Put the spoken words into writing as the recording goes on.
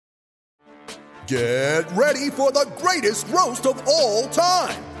Get ready for the greatest roast of all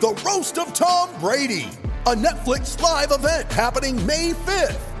time, the Roast of Tom Brady, a Netflix live event happening May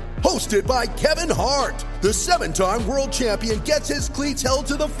 5th. Hosted by Kevin Hart, the 7-time world champion gets his cleats held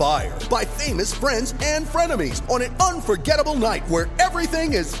to the fire by famous friends and frenemies on an unforgettable night where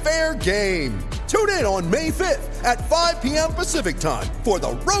everything is fair game. Tune in on May 5th at 5 p.m. Pacific time for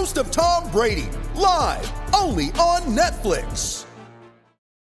the Roast of Tom Brady, live only on Netflix.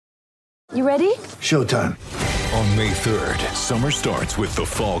 You ready? Showtime. On May 3rd, summer starts with The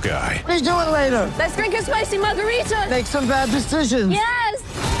Fall Guy. Let's do it later. Let's drink a spicy margarita. Make some bad decisions. Yes!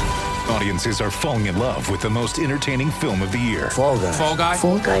 Audiences are falling in love with the most entertaining film of the year. Fall Guy. Fall Guy?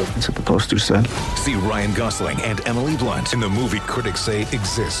 Fall Guy. That's what the poster said. See Ryan Gosling and Emily Blunt in the movie critics say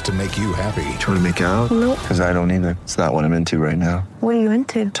exists to make you happy. Trying to make it out? Nope. Because I don't either. It's not what I'm into right now. What are you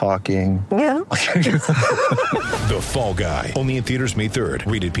into? Talking. Yeah. The Fall Guy. Only in theaters May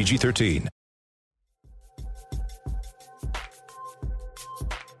 3rd. Rated PG-13.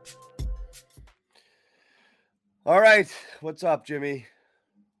 All right. What's up, Jimmy?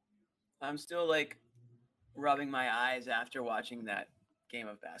 I'm still rubbing my eyes after watching that game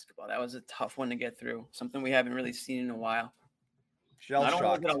of basketball. That was a tough one to get through. Something we haven't really seen in a while. Shell I don't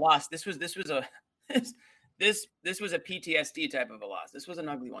shocked. want a loss. This was a PTSD type of a loss. This was an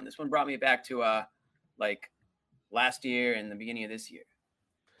ugly one. This one brought me back to last year and the beginning of this year.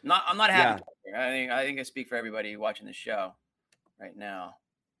 I'm not happy. Yeah. I think I speak for everybody watching the show right now,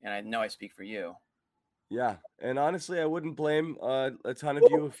 and I know I speak for you. Yeah, and honestly, I wouldn't blame a ton of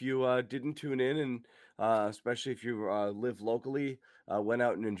you if you didn't tune in, and especially if you live locally, went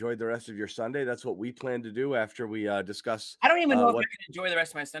out and enjoyed the rest of your Sunday. That's what we plan to do after we discuss. I don't even know if I can enjoy the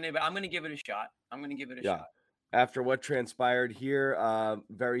rest of my Sunday, but I'm going to give it a shot. Shot. After what transpired here,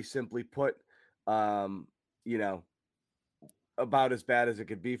 very simply put, about as bad as it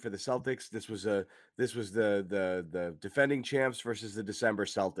could be for the Celtics. This was the defending champs versus the December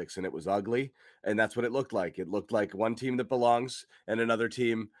Celtics, and it was ugly. And that's what it looked like. It looked like one team that belongs and another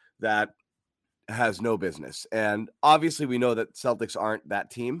team that has no business. And obviously we know that Celtics aren't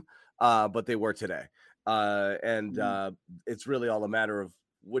that team, but they were today. It's really all a matter of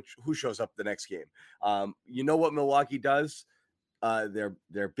who shows up the next game. You know what Milwaukee does? They're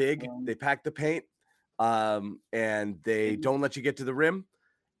big. They pack the paint. And they don't let you get to the rim,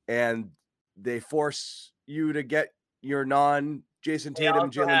 and they force you to get your non-Jason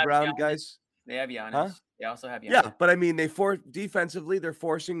Tatum, Jaylen Brown Giannis. Guys. They have Giannis. Huh? They also have Giannis. Yeah, but I mean, defensively, they're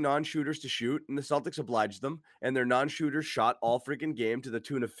forcing non-shooters to shoot, and the Celtics obliged them, and their non-shooters shot all freaking game to the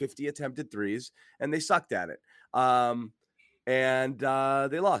tune of 50 attempted threes, and they sucked at it. And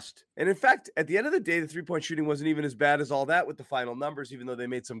they lost. And in fact, at the end of the day, the three-point shooting wasn't even as bad as all that with the final numbers, even though they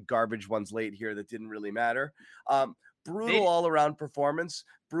made some garbage ones late here that didn't really matter. Brutal all-around performance,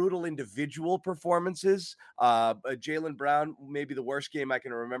 brutal individual performances. Jaylen Brown, maybe the worst game I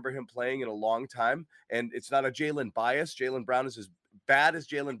can remember him playing in a long time. And it's not a Jaylen bias. Jaylen Brown is as bad as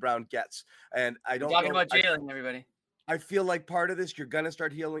Jaylen Brown gets. And I don't talking about Jaylen, everybody. I feel like part of this, you're going to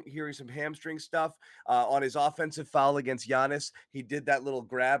start hearing some hamstring stuff on his offensive foul against Giannis. He did that little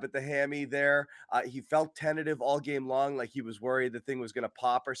grab at the hammy there. He felt tentative all game long, like he was worried the thing was going to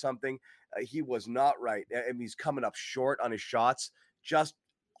pop or something. He was not right. I mean, he's coming up short on his shots.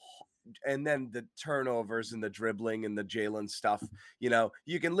 And then the turnovers and the dribbling and the Jaylen stuff,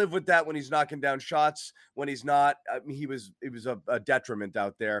 you can live with that when he's knocking down shots. When he's not, it was a detriment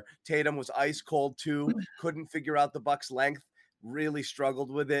out there. Tatum was ice cold too. Couldn't figure out the Bucks' length. Really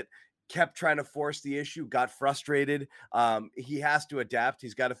struggled with it. Kept trying to force the issue, got frustrated. He has to adapt.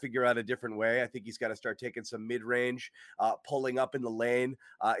 He's got to figure out a different way. I think he's got to start taking some mid-range, pulling up in the lane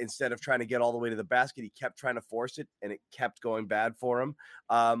instead of trying to get all the way to the basket. He kept trying to force it, and it kept going bad for him.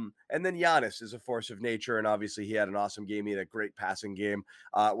 And then Giannis is a force of nature, and obviously he had an awesome game. He had a great passing game,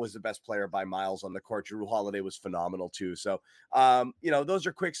 was the best player by miles on the court. Jrue Holiday was phenomenal too. So, those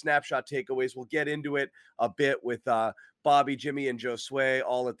are quick snapshot takeaways. We'll get into it a bit with Bobby, Jimmy, and Josue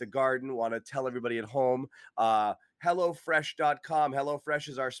all at the Garden. Want to tell everybody at home, HelloFresh.com. HelloFresh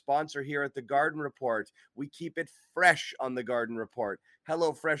is our sponsor here at the Garden Report. We keep it fresh on the Garden Report.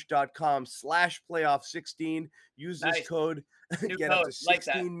 HelloFresh.com/playoff16. Use this code. Get up to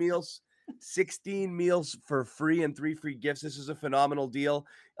 16 meals. 16 meals for free and 3 free gifts. This is a phenomenal deal.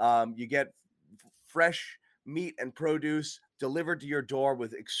 You get fresh meat and produce delivered to your door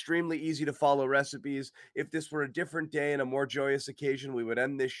with extremely easy to follow recipes. If this were a different day and a more joyous occasion, we would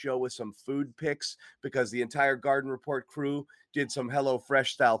end this show with some food picks because the entire Garden Report crew did some HelloFresh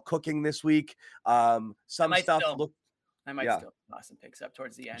style cooking this week. I might still toss some picks up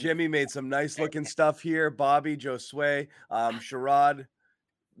towards the end. Jimmy made some nice looking stuff here. Bobby, Josue, Sherrod,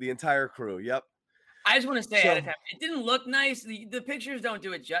 the entire crew. Yep. I just want to say ahead of time, it didn't look nice. The pictures don't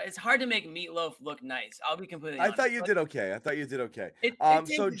do it. It's hard to make Meatloaf look nice. I'll be completely honest. I thought you did okay.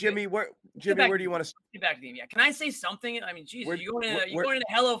 So Jimmy, where do you want to get back to the game? Yeah. Can I say something? I mean, Jesus, you're going into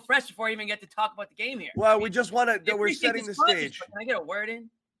HelloFresh before you even get to talk about the game here. Well, we just want to. We're setting the stage. Can I get a word in?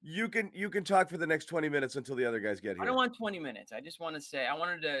 You can talk for the next 20 minutes until the other guys get here. I don't want 20 minutes. I just want to say I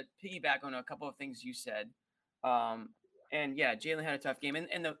wanted to piggyback on a couple of things you said. And yeah, Jalen had a tough game.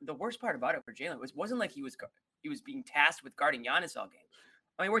 And the worst part about it for Jalen wasn't like he was being tasked with guarding Giannis all game.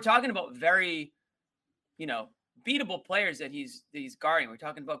 I mean, we're talking about very, beatable players that he's guarding. We're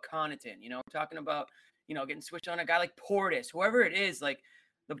talking about Connaughton, we're talking about, getting switched on a guy like Portis, whoever it is. Like,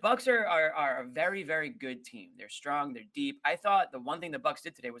 the Bucks are a very, very good team. They're strong. They're deep. I thought the one thing the Bucks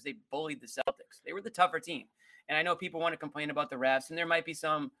did today was they bullied the Celtics. They were the tougher team. And I know people want to complain about the refs, and there might be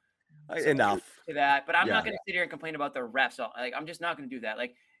some enough to that, but I'm not going to sit here and complain about the refs. Like, I'm just not going to do that.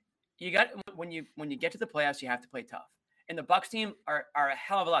 Like, you got when you get to the playoffs, you have to play tough. And the Bucks team are a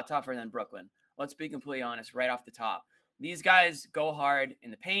hell of a lot tougher than Brooklyn. Let's be completely honest, right off the top. These guys go hard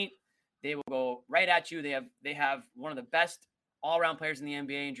in the paint. They will go right at you. They have one of the best all-around players in the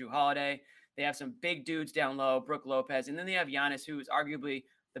NBA in Jrue Holiday. They have some big dudes down low, Brook Lopez, and then they have Giannis, who is arguably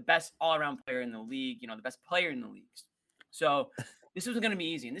the best all-around player in the league, the best player in the league. So this was going to be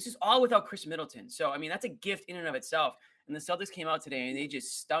easy, and this is all without Chris Middleton. So, I mean, that's a gift in and of itself. And the Celtics came out today, and they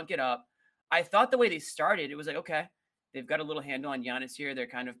just stunk it up. I thought the way they started, it was like, okay, they've got a little handle on Giannis here. They're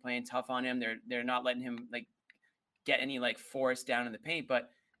kind of playing tough on him. They're not letting him, get any, force down in the paint, but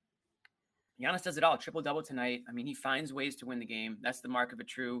Giannis does it all. Triple-double tonight. I mean, he finds ways to win the game. That's the mark of a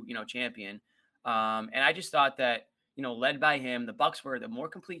true, champion. And I just thought that, led by him, the Bucks were the more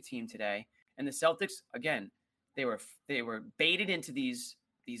complete team today. And the Celtics, again, they were baited into these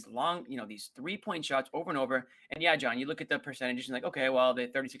long, these 3-point shots over and over. And yeah, John, you look at the percentages and okay, well, they're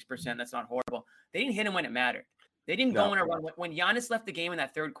 36%. That's not horrible. They didn't hit him when it mattered. They didn't go on a run. When Giannis left the game in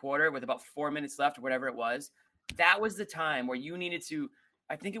that third quarter with about 4 minutes left or whatever it was, that was the time where you needed to,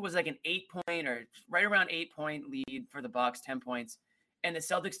 I think it was like an 8-point or right around 8-point lead for the Bucks, 10 points. And the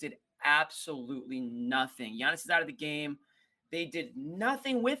Celtics did absolutely nothing. Giannis is out of the game. They did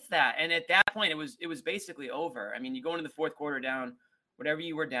nothing with that. And at that point, it was basically over. I mean, you go into the fourth quarter down, whatever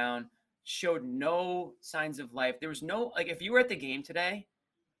you were down, showed no signs of life. There was no, if you were at the game today,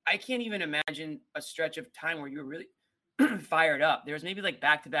 I can't even imagine a stretch of time where you were really fired up. There was maybe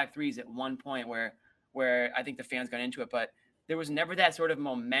back-to-back threes at one point where I think the fans got into it, but there was never that sort of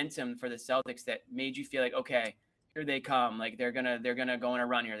momentum for the Celtics that made you feel like, okay, here they come. They're gonna go on a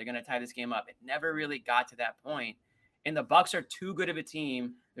run here. They're gonna tie this game up. It never really got to that point. And the Bucks are too good of a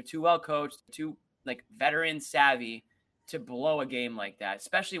team. They're too well coached, too veteran savvy to blow a game like that,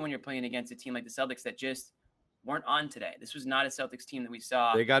 especially when you're playing against a team like the Celtics that just weren't on today. This was not a Celtics team that we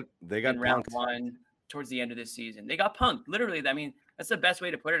saw. They got in round one towards the end of this season. They got punked. Literally, I mean, that's the best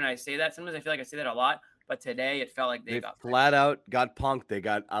way to put it. And I say that sometimes I feel like I say that a lot. But today it felt like they got flat out got punked. They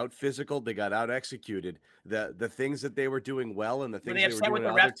got out physical. They got out executed. The things that they were doing well and the things they were doing with the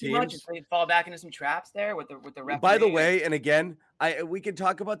refs too much. They fall back into some traps there with the ref. By the way, and again, we can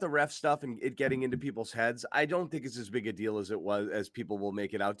talk about the ref stuff and it getting into people's heads. I don't think it's as big a deal as it was as people will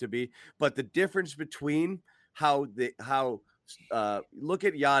make it out to be. But the difference between look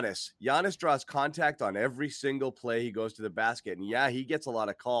at Giannis. Giannis draws contact on every single play he goes to the basket, and yeah, he gets a lot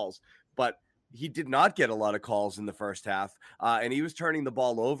of calls, but he did not get a lot of calls in the first half, and he was turning the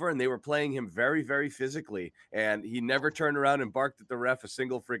ball over, and they were playing him very, very physically, and he never turned around and barked at the ref a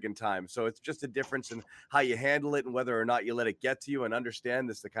single freaking time. So it's just a difference in how you handle it and whether or not you let it get to you and understand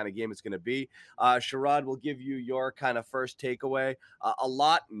this is the kind of game it's going to be. Sherrod will give you your kind of first takeaway. A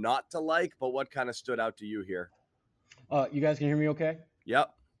lot not to like, but what kind of stood out to you here? You guys can hear me okay?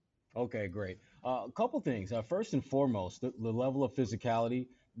 Yep. Okay, great. A couple things. First and foremost, the level of physicality,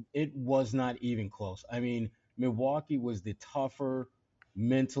 it was not even close. I mean, Milwaukee was the tougher,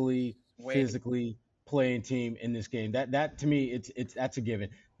 mentally, physically playing team in this game. That to me, that's a given.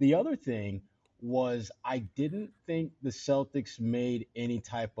 The other thing was I didn't think the Celtics made any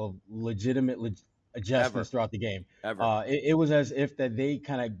type of legitimate adjustments throughout the game. Ever. It was as if that they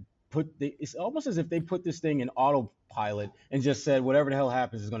kind of it's almost as if they put this thing in autopilot and just said whatever the hell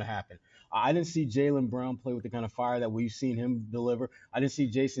happens is going to happen. I didn't see Jaylen Brown play with the kind of fire that we've seen him deliver. I didn't see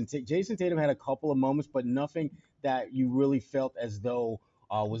Jason Tatum had a couple of moments, but nothing that you really felt as though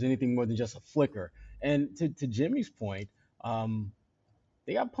was anything more than just a flicker. And to Jimmy's point,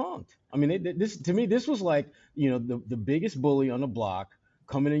 they got punked. I mean, this was like, the biggest bully on the block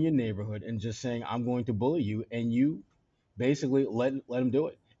coming in your neighborhood and just saying, I'm going to bully you, and you basically let him do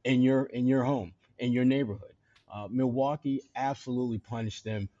it in your home, in your neighborhood. Milwaukee absolutely punished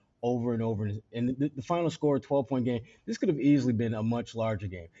them over and over. And the final score, 12-point game, this could have easily been a much larger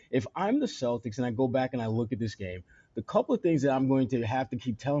game. If I'm the Celtics and I go back and I look at this game, the couple of things that I'm going to have to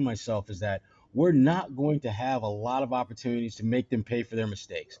keep telling myself is that we're not going to have a lot of opportunities to make them pay for their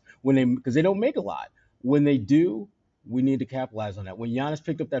mistakes because they don't make a lot. When they do, we need to capitalize on that. When Giannis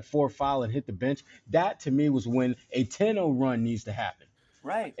picked up that 4th foul and hit the bench, that to me was when a 10-0 run needs to happen.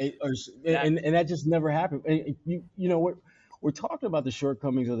 Right. And that just never happened. And you know, we're talking about the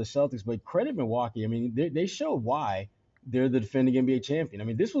shortcomings of the Celtics, but credit Milwaukee. I mean, they showed why they're the defending NBA champion. I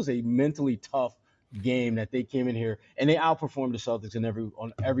mean, this was a mentally tough game that they came in here and they outperformed the Celtics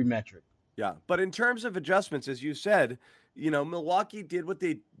on every metric. Yeah, but in terms of adjustments, as you said, you know, Milwaukee did what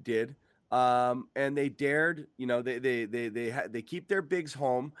they did, and they dared. You know, they keep their bigs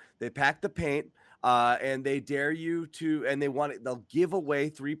home. They pack the paint, and they dare you to, and they'll give away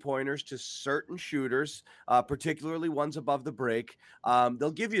 3-pointers to certain shooters, particularly ones above the break.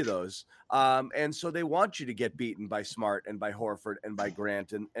 They'll give you those, and so they want you to get beaten by Smart and by Horford and by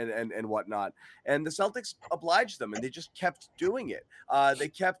Grant and whatnot. And the Celtics obliged them, and they just kept doing it.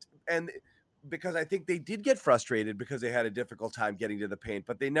 Because I think they did get frustrated because they had a difficult time getting to the paint,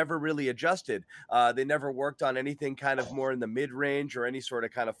 but they never really adjusted. They never worked on anything kind of more in the mid-range or any sort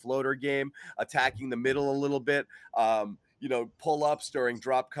of kind of floater game, attacking the middle a little bit, you know, pull-ups during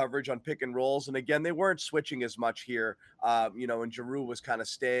drop coverage on pick and rolls. And again, they weren't switching as much here, you know, and Giroux was kind of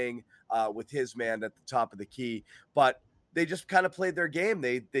staying with his man at the top of the key. But they just kind of played their game.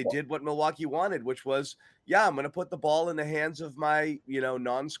 They did what Milwaukee wanted, which was, yeah, I'm going to put the ball in the hands of my, you know,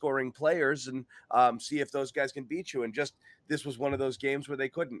 non-scoring players and see if those guys can beat you. And just this was one of those games where they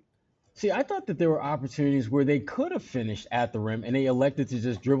couldn't. See, I thought that there were opportunities where they could have finished at the rim, and they elected to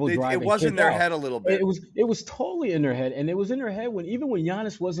just dribble, drive. It was in their head a little bit. It was totally in their head, and it was in their head even when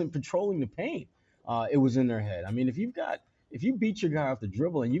Giannis wasn't patrolling the paint. It was in their head. I mean, if you beat your guy off the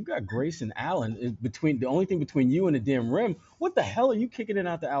dribble and you've got Grayson Allen the only thing between you and the damn rim, what the hell are you kicking it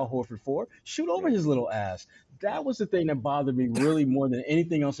out to Al Horford for? Shoot over his little ass. That was the thing that bothered me really more than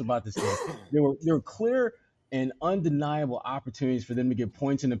anything else about this game. There were clear and undeniable opportunities for them to get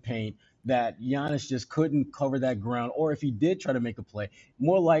points in the paint that Giannis just couldn't cover that ground. Or if he did try to make a play,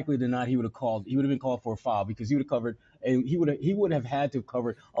 more likely than not, he would have been called for a foul because he would have had to have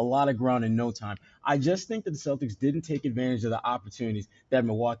covered a lot of ground in no time. I just think that the Celtics didn't take advantage of the opportunities that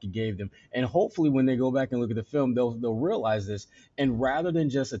Milwaukee gave them. And hopefully when they go back and look at the film, they'll realize this. And rather than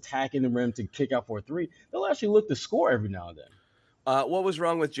just attacking the rim to kick out for a 3, they'll actually look to score every now and then. What was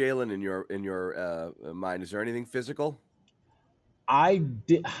wrong with Jalen in your mind? Is there anything physical? I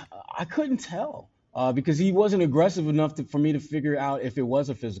couldn't tell because he wasn't aggressive enough for me to figure out if it was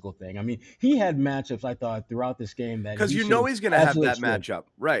a physical thing. I mean, he had matchups, I thought, throughout this game that because you know he's going to have that matchup,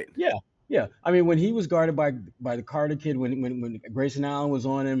 right? Yeah. I mean, when he was guarded by the Carter kid, when Grayson Allen was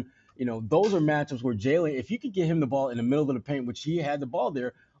on him, you know, those are matchups where Jalen, if you could get him the ball in the middle of the paint, which he had the ball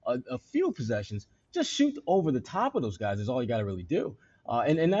there, a few possessions, just shoot over the top of those guys is all you got to really do.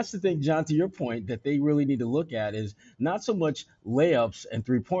 And that's the thing, John, to your point, that they really need to look at is not so much layups and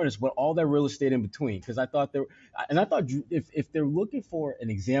 3-pointers, but all that real estate in between. Because I thought if they're looking for an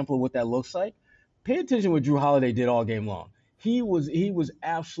example of what that looks like, pay attention to what Jrue Holiday did all game long. He was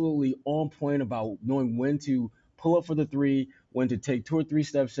absolutely on point about knowing when to pull up for the 3, when to take 2 or 3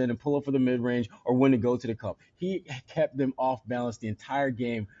 steps in and pull up for the mid-range, or when to go to the cup. He kept them off balance the entire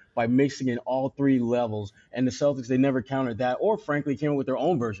game by mixing in all 3 levels. And the Celtics, they never countered that or, frankly, came up with their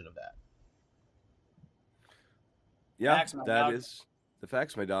own version of that. Yeah, that is the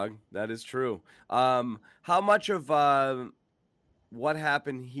facts, my dog. That is true. How much of what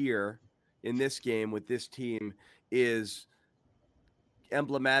happened here in this game with this team is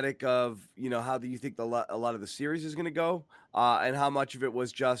emblematic of, you know, how do you think a lot of the series is going to go? And how much of it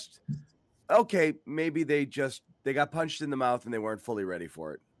was just, okay, maybe they got punched in the mouth and they weren't fully ready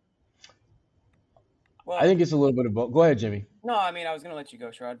for it? Well, I think it's a little bit of both. Go ahead, Jimmy. No, I mean, I was going to let you go,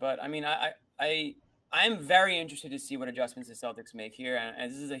 Sherrod, but I mean, I'm very interested to see what adjustments the Celtics make here. And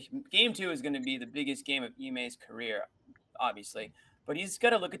this is game 2 is going to be the biggest game of Ime's career, obviously. But he's got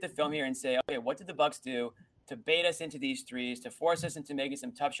to look at the film here and say, okay, what did the Bucks do to bait us into these threes, to force us into making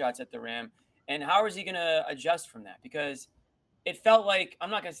some tough shots at the rim? And how is he going to adjust from that? Because it felt like, I'm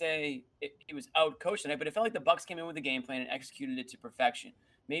not going to say it was out-coached tonight, but it felt like the Bucks came in with a game plan and executed it to perfection.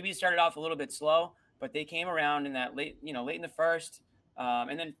 Maybe it started off a little bit slow, but they came around in that late in the first.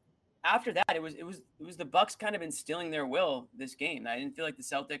 And then after that, it was the Bucks kind of instilling their will this game. I didn't feel like the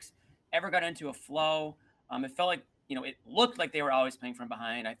Celtics ever got into a flow. It felt like, it looked like they were always playing from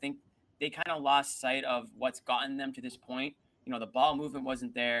behind. I think they kind of lost sight of what's gotten them to this point. The ball movement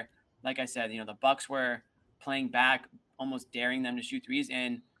wasn't there. Like I said, the Bucks were playing back, almost daring them to shoot threes.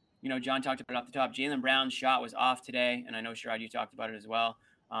 And John talked about it off the top. Jaylen Brown's shot was off today, and I know, Sherrod, you talked about it as well.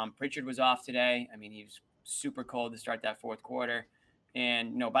 Pritchard was off today. I mean, he was super cold to start that fourth quarter.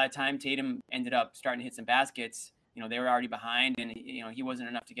 And, by the time Tatum ended up starting to hit some baskets, they were already behind, and, he wasn't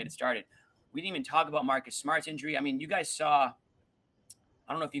enough to get it started. We didn't even talk about Marcus Smart's injury. I mean, you guys saw –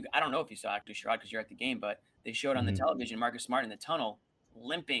 I don't know if you saw, actually, Sherrod, because you're at the game, but they showed on the television Marcus Smart in the tunnel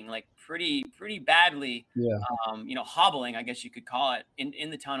limping, like pretty badly, hobbling, I guess you could call it, in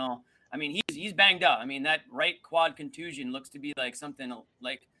the tunnel. I mean, he's banged up. I mean, that right quad contusion looks to be like something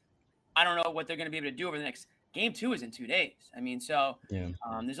like – I don't know what they're going to be able to do over the next – Game 2 is in 2 days. I mean, so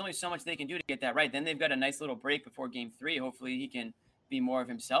there's only so much they can do to get that right. Then they've got a nice little break before Game 3. Hopefully he can be more of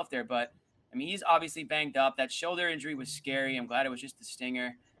himself there. But, I mean, he's obviously banged up. That shoulder injury was scary. I'm glad it was just a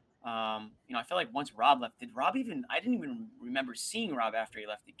stinger. I feel like once Rob left, I didn't even remember seeing Rob after he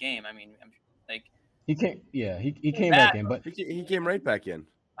left the game. I mean, he came back in, but he came right back in.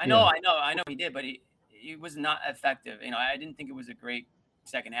 I know he did, but he was not effective. I didn't think it was a great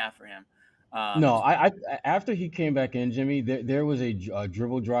second half for him. No, I after he came back in, Jimmy, there was a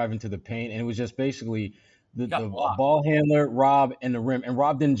dribble drive into the paint, and it was just basically the ball handler, Rob, and the rim, and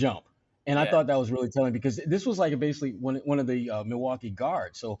Rob didn't jump. And I thought that was really telling because this was like basically one of the Milwaukee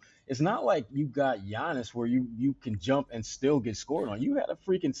guards. So it's not like you got Giannis where you can jump and still get scored on. You had a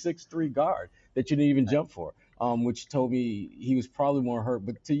freaking 6'3" guard that you didn't even jump for, which told me he was probably more hurt.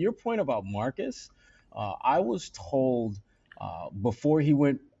 But to your point about Marcus, I was told before he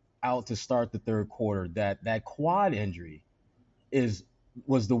went out to start the third quarter that quad injury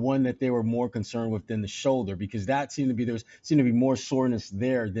was the one that they were more concerned with than the shoulder, because that seemed to be more soreness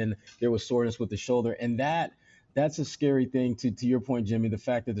there than there was soreness with the shoulder. And that's a scary thing to your point, Jimmy, the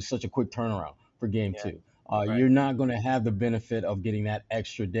fact that there's such a quick turnaround for game 2. Right. You're not going to have the benefit of getting that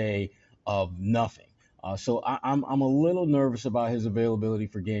extra day of nothing. So I'm a little nervous about his availability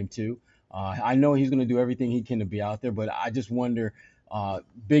for game 2. I know he's going to do everything he can to be out there, but I just wonder,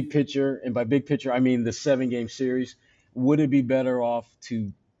 big picture, and by big picture, I mean the 7-game series, would it be better off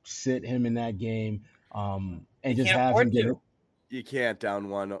to sit him in that game and just have him get it? You can't down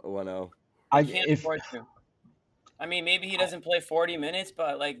 1-0. I can't afford to. I mean, maybe he doesn't play 40 minutes,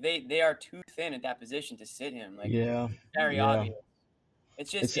 but like they are too thin at that position to sit him. Like, very obvious.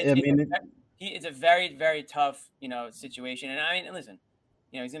 It's just it's a very, very tough, situation. And I mean, listen,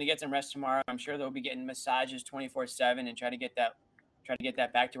 he's going to get some rest tomorrow. I'm sure they'll be getting massages 24/7 and try to get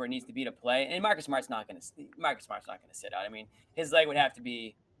that back to where it needs to be to play. And Marcus Smart's not going to sit out. I mean, his leg would have to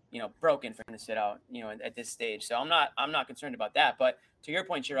be, broken for him to sit out, at this stage. So I'm not concerned about that. But to your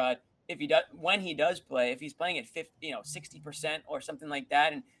point, Sherrod, when he does play, if he's playing at 60% or something like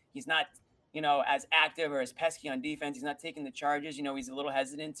that, and he's not, as active or as pesky on defense, he's not taking the charges, he's a little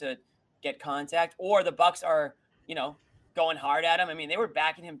hesitant to get contact, or the Bucks are, going hard at him. I mean, they were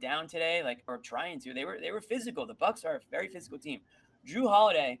backing him down today, or trying to. They were physical. The Bucks are a very physical team. Jrue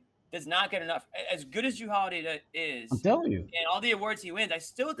Holiday does not get enough. As good as Jrue Holiday is, I'm telling you, and all the awards he wins, I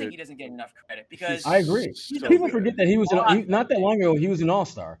still think he doesn't get enough credit because I agree. People forget that he was not that long ago. He was an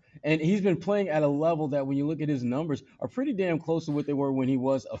all-star, and he's been playing at a level that, when you look at his numbers, are pretty damn close to what they were when he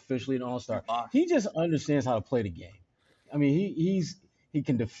was officially an all-star. He just understands how to play the game. I mean, he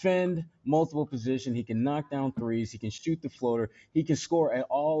can defend multiple positions. He can knock down threes. He can shoot the floater. He can score at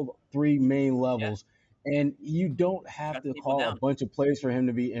all 3 main levels. Yeah. And you don't have to call a bunch of plays for him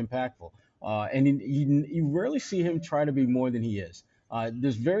to be impactful. And you rarely see him try to be more than he is.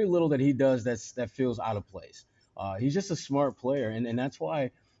 There's very little that he does that feels out of place. He's just a smart player. And that's why,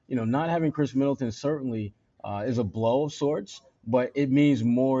 not having Chris Middleton certainly is a blow of sorts, but it means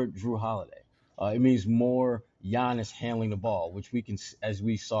more Jrue Holiday. It means more Giannis handling the ball, which as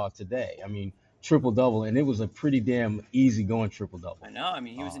we saw today. I mean, triple-double, and it was a pretty damn easy-going triple-double. I know. I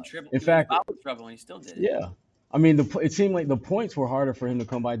mean, he was in trouble and he still did it. Yeah. I mean, it seemed like the points were harder for him to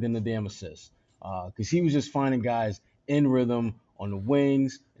come by than the damn assists, because he was just finding guys in rhythm on the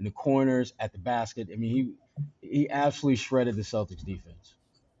wings, in the corners, at the basket. I mean, he absolutely shredded the Celtics defense.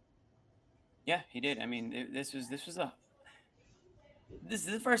 Yeah, he did. I mean, this is the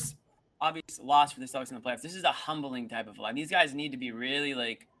first obvious loss for the Celtics in the playoffs. This is a humbling type of loss. These guys need to be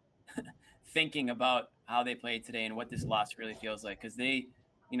really thinking about how they played today and what this loss really feels like, because they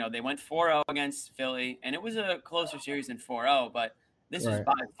went 4-0 against Philly, and it was a closer series than 4-0, but this is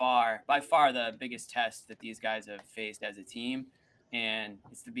by far the biggest test that these guys have faced as a team, and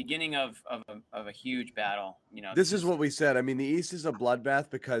it's the beginning of a huge battle. This is what we said. I mean, the East is a bloodbath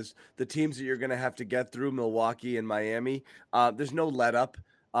because the teams that you're going to have to get through, Milwaukee and Miami, there's no let up.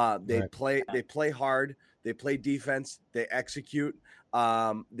 They play hard. They play defense. They execute.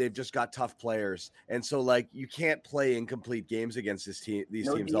 They've just got tough players, and so like you can't play incomplete games against these teams.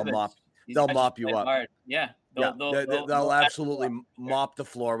 They'll mop you up. Hard. Yeah. They'll absolutely mop the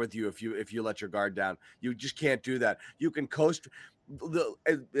floor with you if you let your guard down. You just can't do that. You can coast.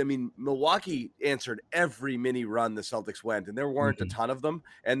 I mean, Milwaukee answered every mini run the Celtics went, and there weren't a ton of them.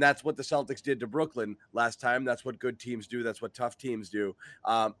 And that's what the Celtics did to Brooklyn last time. That's what good teams do. That's what tough teams do.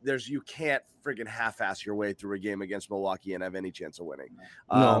 You can't friggin' half-ass your way through a game against Milwaukee and have any chance of winning.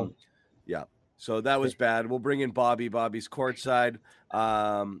 No. Yeah. So that was bad. We'll bring in Bobby. Bobby's courtside.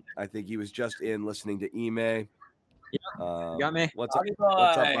 I think he was just in listening to Ime. You got me. What's up,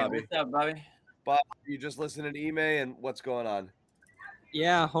 Bobby? What's up, Bobby? Bob, you just listening to Ime, and what's going on?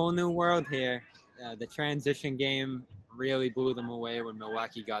 Yeah, whole new world here. The transition game really blew them away when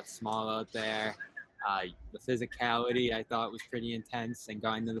Milwaukee got small out there. The physicality I thought was pretty intense and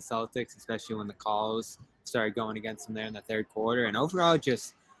got into the Celtics, especially when the calls started going against them there in the third quarter. And overall,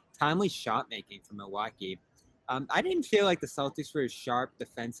 just timely shot making from Milwaukee. I didn't feel like the Celtics were as sharp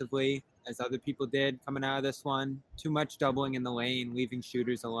defensively as other people did coming out of this one. Too much doubling in the lane, leaving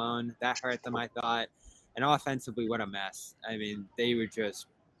shooters alone. That hurt them, I thought. And offensively, what a mess. I mean, they were just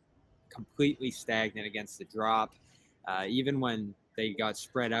completely stagnant against the drop. Even when they got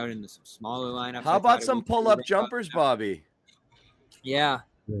spread out into some smaller lineups. How about some pull-up jumpers, Bobby? Yeah.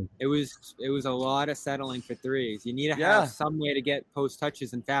 It was a lot of settling for threes. You need to have some way to get post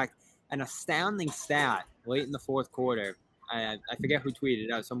touches. In fact, an astounding stat late in the fourth quarter. I forget who tweeted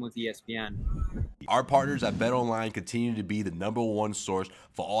it out. Someone with ESPN. Our partners at BetOnline continue to be the #1 source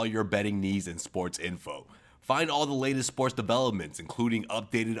for all your betting needs and sports info. Find all the latest sports developments, including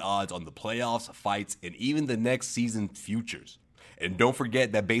updated odds on the playoffs, fights, and even the next season futures. And don't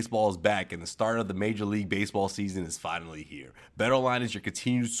forget that baseball is back and the start of the Major League Baseball season is finally here. BetOnline is your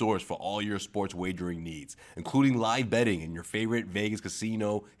continued source for all your sports wagering needs, including live betting and your favorite Vegas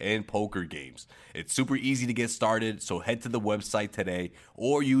casino and poker games. It's super easy to get started, so head to the website today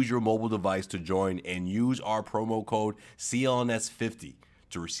or use your mobile device to join and use our promo code CLNS50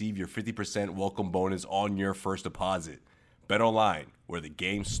 to receive your 50% welcome bonus on your first deposit. BetOnline, where the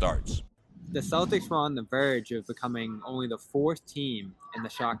game starts. The Celtics were on the verge of becoming only the fourth team in the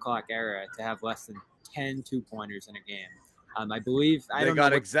shot clock era to have less than 10 two-pointers in a game. I believe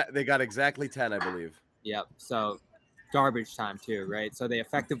they got exactly 10, I believe. Yep. So garbage time too, right? So they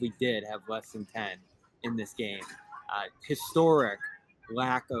effectively did have less than 10 in this game. Historic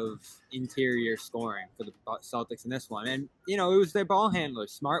lack of interior scoring for the Celtics in this one. And, it was their ball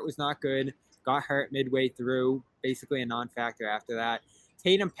handlers. Smart was not good, got hurt midway through, basically a non-factor after that.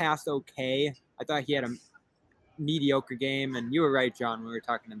 Tatum passed okay. I thought he had a mediocre game. And you were right, John, we were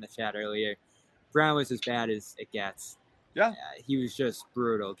talking in the chat earlier. Brown was as bad as it gets. Yeah. He was just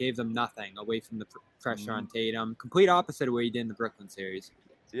brutal. Gave them nothing away from the pressure on Tatum. Complete opposite of what he did in the Brooklyn series.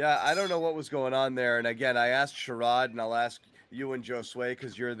 Yeah, I don't know what was going on there. And again, I asked Sherrod, and I'll ask you and Josue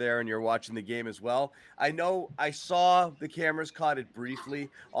because you're there and you're watching the game as well. I know I saw the cameras caught it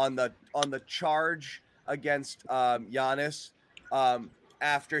briefly on the charge against Giannis.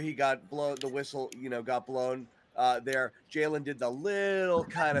 After he got the whistle, got blown there. Jalen did the little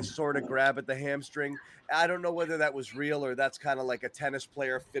kind of sort of grab at the hamstring. I don't know whether that was real or that's kind of like a tennis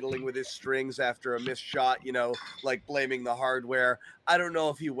player fiddling with his strings after a missed shot, like blaming the hardware. I don't know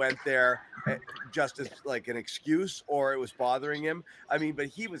if he went there just as like an excuse or it was bothering him. But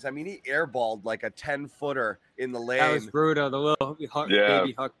he airballed like a 10-footer in the lane. That was brutal. The little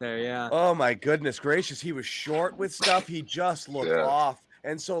baby hook there, yeah. Oh my goodness gracious. He was short with stuff. He just looked off.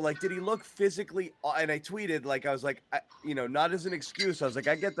 And so, did he look physically? And I tweeted, I was like, not as an excuse. I was like,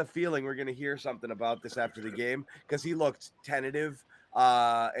 I get the feeling we're going to hear something about this after the game because he looked tentative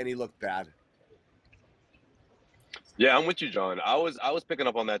and he looked bad. Yeah, I'm with you, John. I was picking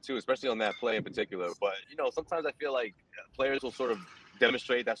up on that too, especially on that play in particular. But sometimes I feel like players will sort of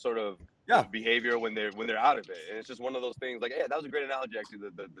demonstrate that sort of behavior when they're out of it, and it's just one of those things. That was a great analogy, actually.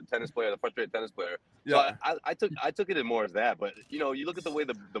 The tennis player, the frustrated tennis player. Yeah, so I took it in more as that. But you look at the way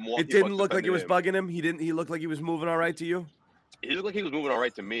the Milwaukee. It didn't look like it was bugging him. He looked like he was moving all right to you. He looked like he was moving all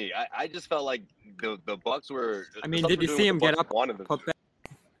right to me. I just felt like the Bucks were. Did you see him get up? Put back?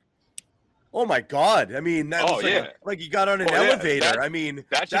 Oh my God! That was like he got on an elevator.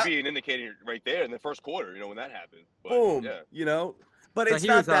 That should be an indicator right there in the first quarter. When that happened. But, boom. Yeah. But So it's he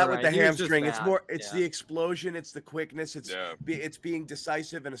not was that all with right. the He was just hamstring. It's bad. more. It's Yeah. the explosion. It's the quickness. It's being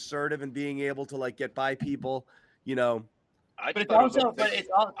decisive and assertive and being able to get by people. I But think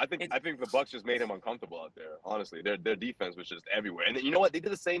the Bucks just made him uncomfortable out there. Honestly, their defense was just everywhere. And you know what? They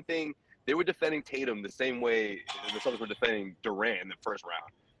did the same thing. They were defending Tatum the same way the Celtics were defending Durant in the first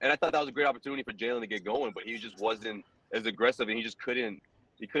round. And I thought that was a great opportunity for Jalen to get going, but he just wasn't as aggressive, and he just couldn't.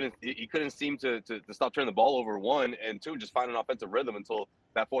 He couldn't seem to stop turning the ball over, one, and two, just find an offensive rhythm until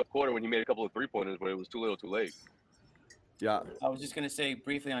that fourth quarter when he made a couple of 3-pointers, but it was too little, too late. Yeah. I was just going to say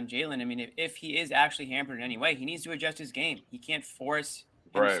briefly on Jalen. I mean, if he is actually hampered in any way, he needs to adjust his game. He can't force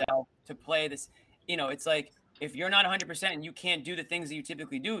himself to play this. You know, it's like if you're not 100% and you can't do the things that you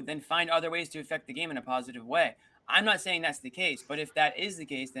typically do, then find other ways to affect the game in a positive way. I'm not saying that's the case, but if that is the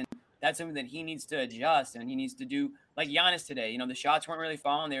case, then that's something that he needs to adjust, and he needs to do like Giannis today. You know, the shots weren't really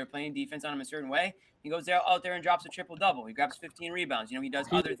falling. They were playing defense on him a certain way. He goes out there and drops a triple-double. He grabs 15 rebounds. You know, he does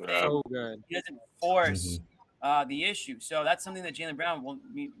other things. So good. He doesn't force the issue. So that's something that Jaylen Brown will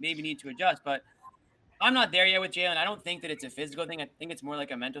maybe need to adjust. But I'm not there yet with Jalen. I don't think that it's a physical thing. I think it's more like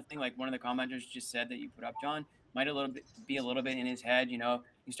a mental thing. Like one of the commenters just said that you put up, John, might be a little bit in his head. You know,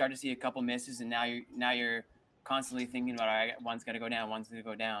 you start to see a couple misses, and now you're constantly thinking about, all right, one's got to go down, one's going to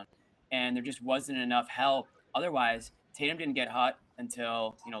go down. And there just wasn't enough help. Otherwise, Tatum didn't get hot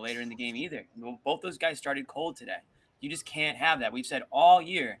until, you know, later in the game either. Both those guys started cold today. You just can't have that. We've said all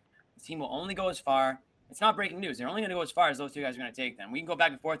year, the team will only go as far. It's not breaking news. They're only going to go as far as those two guys are going to take them. We can go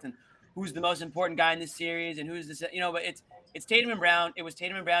back and forth and who's the most important guy in this series and who's this, you know, but it's Tatum and Brown. It was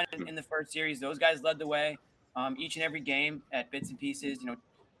Tatum and Brown in the first series. Those guys led the way each and every game at bits and pieces. You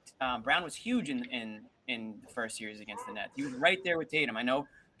know, Brown was huge in the first series against the Nets. He was right there with Tatum. I know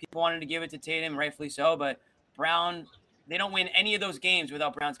people wanted to give it to Tatum, rightfully so, but Brown, they don't win any of those games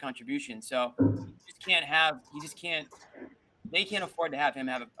without Brown's contribution. So they can't afford to have him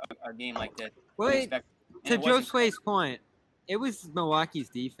have a game like this. Well, to Josue's point, it was Milwaukee's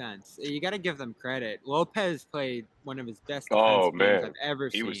defense. You got to give them credit. Lopez played one of his best defensive games I've ever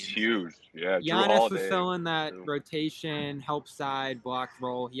seen. He was huge. Yeah, Giannis was still in that rotation, help side, block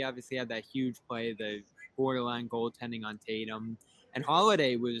roll. He obviously had that huge play, the borderline goaltending on Tatum. And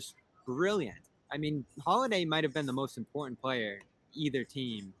Holiday was brilliant. I mean, Holiday might have been the most important player, either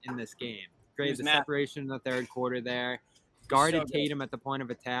team, in this game. Created the separation in the third quarter there. Guarded Tatum at the point of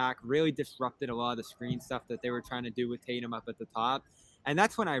attack. Really disrupted a lot of the screen stuff that they were trying to do with Tatum up at the top. And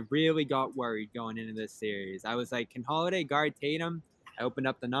that's when I really got worried going into this series. I was like, can Holiday guard Tatum? I opened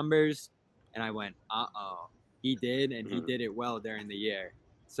up the numbers, and I went, uh-oh. He did, and he did it well during the year.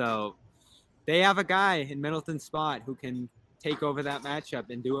 So they have a guy in Middleton's spot who can – take over that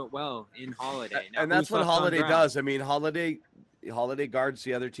matchup and do it well in Holiday. Now, and that's what Holiday does. I mean, Holiday guards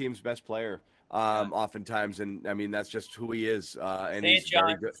the other team's best player oftentimes, and I mean that's just who he is. And he's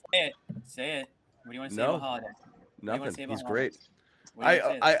very good. Say it. What do you want to say about Holiday? Nothing. He's great.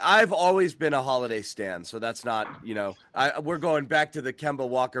 I've always been a Holiday stan, so that's not, you know, we're going back to the Kemba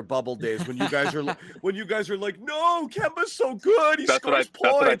Walker bubble days when you guys are like, no, Kemba's so good, he scores points.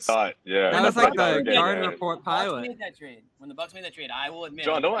 That's what I thought. Yeah, that was like the Garden Report pilot. When the Bucks made that trade, I will admit,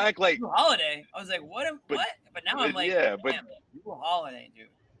 John, don't act like Holiday. I was like, what? But now I'm like, you Holiday, dude.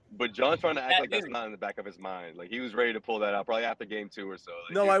 But John's trying to act like that's not in the back of his mind. Like he was ready to pull that out probably after game 2 or so.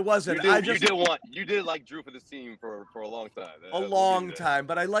 Like, no, I wasn't. You did like Drew for this team for a long time. A long time,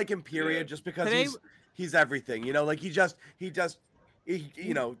 but I like him period just because he's everything. You know, like he you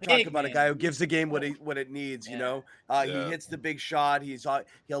know, talk about a guy who gives the game what it needs. You know, he hits the big shot.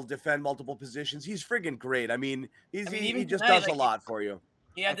 He'll defend multiple positions. He's friggin' great. I mean, he just does a lot for you.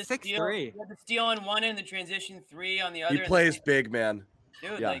 He had the steal on one end, the transition 3 on the other. He plays big, man.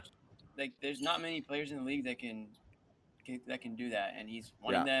 Dude, like there's not many players in the league that can do that, and he's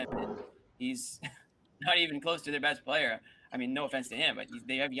one of them. And he's not even close to their best player. I mean, no offense to him, but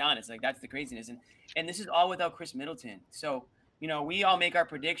they have Giannis. Like that's the craziness, and this is all without Chris Middleton. So you know, we all make our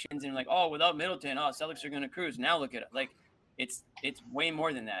predictions and like, oh, without Middleton, Celtics are going to cruise. Now look at it, like it's way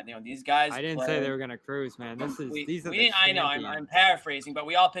more than that. You know, these guys. I didn't say they were going to cruise, man. I know I'm paraphrasing, but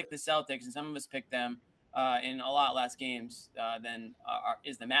we all picked the Celtics, and some of us picked them. In a lot less games than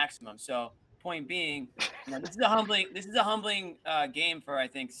is the maximum. So point being, you know, this is a humbling game for I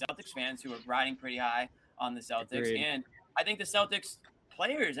think Celtics fans who are riding pretty high on the Celtics. Agreed. And I think the Celtics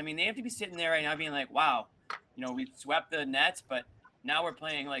players, I mean, they have to be sitting there right now being like, wow, you know, we've swept the Nets, but now we're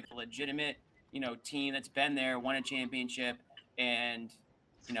playing like a legitimate, you know, team that's been there, won a championship, and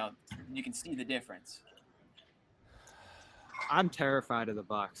you know, you can see the difference. I'm terrified of the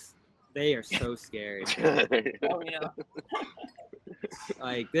Bucks. They are so scary. Oh, yeah.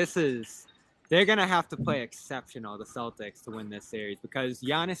 Like they're going to have to play exceptional, the Celtics, to win this series because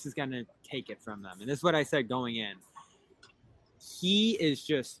Giannis is going to take it from them. And this is what I said going in. He is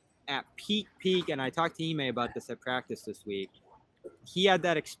just at peak, and I talked to Ime about this at practice this week. He had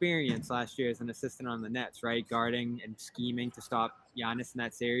that experience last year as an assistant on the Nets, right? Guarding and scheming to stop Giannis in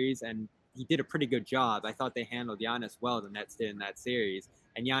that series, and he did a pretty good job. I thought they handled Giannis well, the Nets did in that series.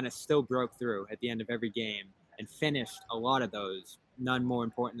 And Giannis still broke through at the end of every game and finished a lot of those, none more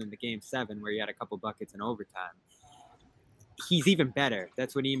important than the Game 7 where he had a couple buckets in overtime. He's even better.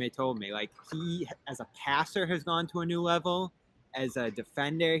 That's what Ime told me. Like, he, as a passer, has gone to a new level. As a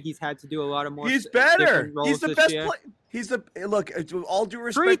defender, he's had to do a lot of more. He's better. He's the best player. He's the look. To all due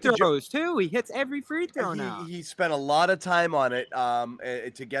respect, free throws too. He hits every free throw now. He spent a lot of time on it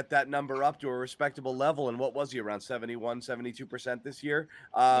to get that number up to a respectable level. And what was he, around 71, 72% this year?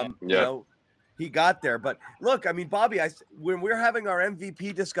 You know, he got there. But look, I mean, Bobby, when we're having our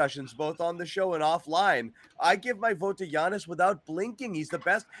MVP discussions, both on the show and offline, I give my vote to Giannis without blinking. He's the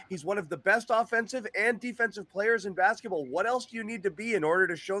best. He's one of the best offensive and defensive players in basketball. What else do you need to be in order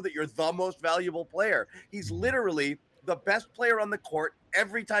to show that you're the most valuable player? He's literally the best player on the court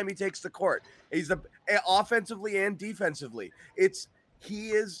every time he takes the court. He's offensively and defensively.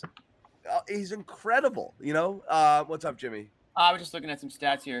 He's incredible. You know, what's up, Jimmy? I was just looking at some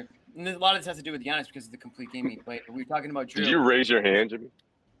stats here. And a lot of this has to do with Giannis because of the complete game he played. We were talking about Drew. Did you raise your hand, Jimmy?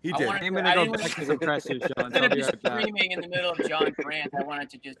 He did. I'm going to go back to some pressures, Sean. Instead of just screaming in the middle of John Grant, I wanted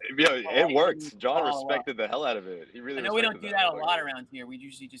to just. Yeah, it works. John respected the hell out of it. He really. I know we don't do that a lot around here. We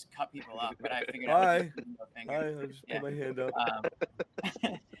usually just cut people up, but I figured. I just put my hand up.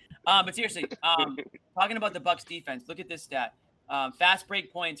 But seriously, talking about the Bucks defense, look at this stat: fast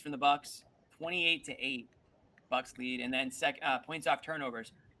break points from the Bucks, 28-8, Bucks lead, and then points off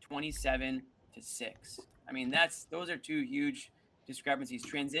turnovers, 27-6. I mean, those are two huge discrepancies.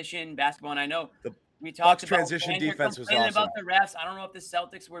 Transition basketball, and I know we talked about transition defense was awesome. About the refs. I don't know if the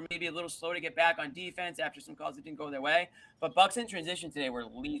Celtics were maybe a little slow to get back on defense after some calls that didn't go their way, but Bucks in transition today were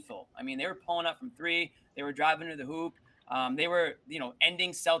lethal. I mean, they were pulling up from three. They were driving to the hoop. They were,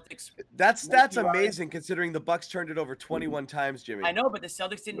 ending Celtics. That's amazing considering the Bucks turned it over 21 times, Jimmy. I know, but the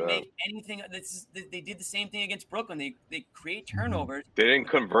Celtics didn't make anything. They did the same thing against Brooklyn. They create turnovers. They didn't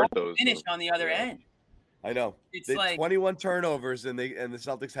convert those. Finished on the other end. I know. It's like 21 turnovers, and the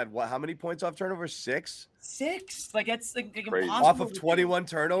Celtics had what? How many points off turnovers? 6. 6. Like that's like impossible. Off of 21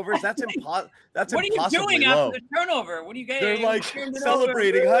 turnovers. That's impossible. That's what impossibly are you doing low. after the turnover? What are you getting? They're like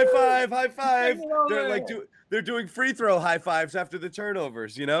celebrating. High five! High five! They're like they're doing free throw high fives after the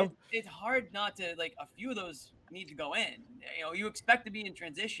turnovers. You know. It's hard not to a few of those need to go in. You expect to be in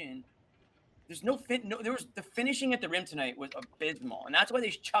transition. There's there was the finishing at the rim tonight was abysmal, and that's why they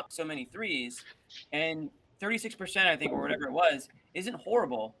chucked so many threes. And 36%, I think, or whatever it was, isn't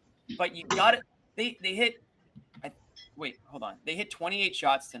horrible. But you got it. They hit. Wait, hold on. They hit 28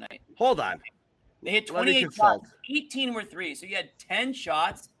 shots tonight. Hold on. They hit 28 shots. 18 were threes. So you had 10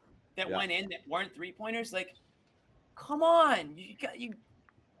 shots that went in that weren't 3-pointers. Like, come on, you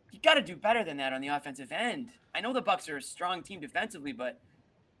got to do better than that on the offensive end. I know the Bucks are a strong team defensively, but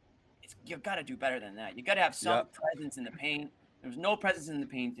you've got to do better than that. You got to have some presence in the paint. There was no presence in the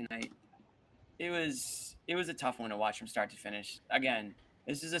paint tonight. It was a tough one to watch from start to finish. Again,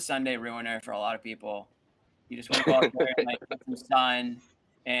 this is a Sunday ruiner for a lot of people. You just want to go out there and get some sun,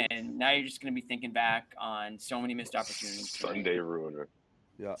 and now you're just going to be thinking back on so many missed opportunities. Sunday ruiner.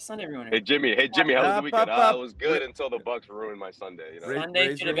 Yeah. Sunday ruiner. Hey Jimmy, how was the weekend? It was good until the Bucks ruined my Sunday.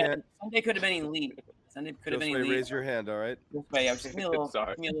 Sunday could have been elite. Sunday could have been elite. Raise your hand, all right? This way, I was just give me a little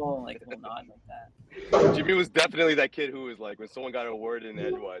nod like that. Jimmy was definitely that kid who was like, when someone got a word in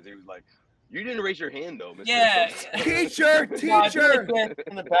edgewise, he was like, "You didn't raise your hand though, Mr. Yeah, teacher."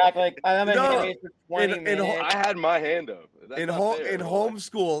 In the back, like I'm in for 20 minutes. I had my hand up. In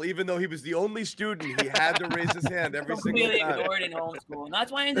homeschool, even though he was the only student, he had to raise his hand every single time. Completely ignored in homeschool, and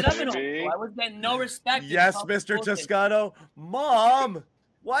that's why I ended up in homeschool. I was getting no respect. Yes, Mr. Toscano. Mom,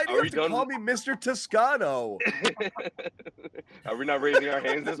 why do you have to call me Mr. Toscano? Are we not raising our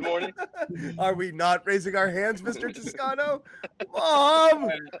hands this morning? Are we not raising our hands, Mr. Toscano? Mom!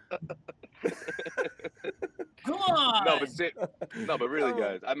 Come on! No, but really,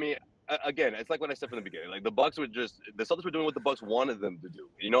 guys. I mean, again, it's like what I said from the beginning. Like the Celtics were doing what the Bucks wanted them to do.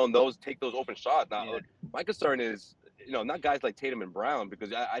 And those take those open shots. Now, my concern is, not guys like Tatum and Brown,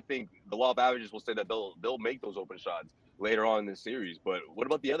 because I think the law of averages will say that they'll make those open shots later on in this series. But what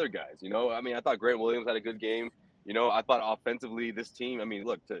about the other guys? I mean, I thought Grant Williams had a good game. I thought offensively this team. I mean,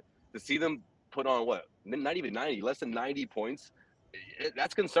 look, to see them put on not even 90, less than 90 points.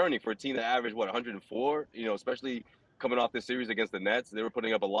 That's concerning for a team that averaged 104. Especially coming off this series against the Nets, they were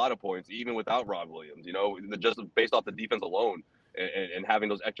putting up a lot of points even without Rob Williams. Just based off the defense alone and having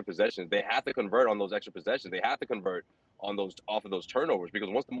those extra possessions, they have to convert on those extra possessions. They have to convert on off of those turnovers, because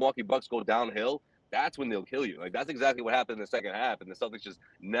once the Milwaukee Bucks go downhill, that's when they'll kill you. Like that's exactly what happened in the second half, and the Celtics just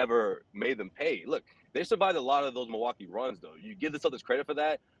never made them pay. Look, they survived a lot of those Milwaukee runs, though. You give the Celtics credit for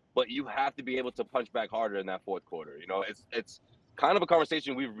that, but you have to be able to punch back harder in that fourth quarter. It's kind of a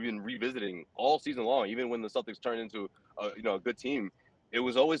conversation we've been revisiting all season long. Even when the Celtics turned into a good team, we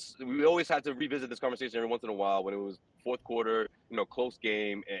always had to revisit this conversation every once in a while when it was fourth quarter, close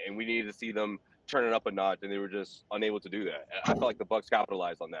game, and we needed to see them turn it up a notch, and they were just unable to do that. I felt like the Bucks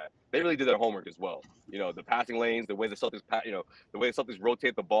capitalized on that. They really did their homework as well. The passing lanes, the way the Celtics, the way the Celtics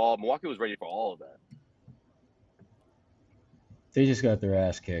rotate the ball. Milwaukee was ready for all of that. They just got their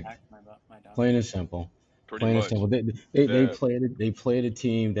ass kicked. Plain and simple. Plain and simple. They played a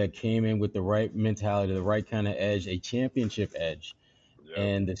team that came in with the right mentality, the right kind of edge, a championship edge,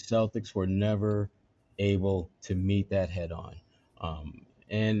 and the Celtics were never able to meet that head on.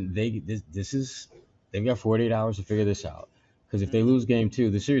 And they've got 48 hours to figure this out. Because if they lose game 2,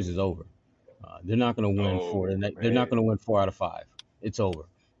 the series is over. They're not going to win They're not going to win 4 out of 5. It's over.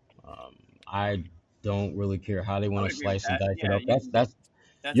 I don't really care how they want to slice and dice it up.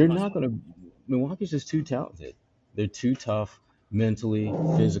 You're not going to. Milwaukee's just too talented. They're too tough mentally,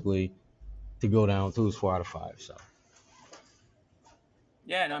 physically, to go down to lose 4 out of 5. So.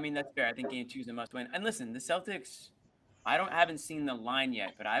 Yeah, no, I mean that's fair. I think game 2 is a must win. And listen, the Celtics. I haven't seen the line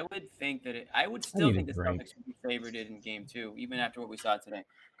yet, but I would think that I would still think the Celtics would be favored in game 2, even after what we saw today,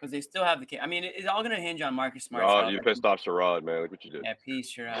 because they still have the. I mean, it's all going to hinge on Marcus Smart. Oh, you pissed off Sherrod, man. Look what you did. Yeah,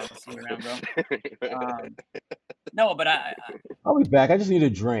 peace, Sherrod. See you around, bro. No, but I'll be back. I just need a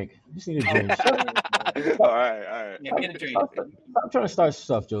drink. All right. Yeah, get a drink. Stop trying to start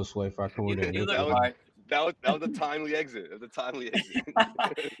stuff, Joe Sway, before I come over there. That was a timely exit.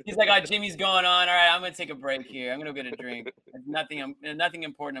 He's like, "Oh, Jimmy's going on. All right, I'm gonna take a break here. I'm gonna go get a drink. Nothing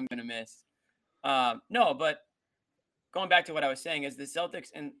important I'm gonna miss." No, but going back to what I was saying is the Celtics,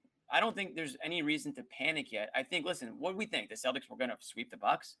 and I don't think there's any reason to panic yet. I think, listen, what do we think? The Celtics were gonna sweep the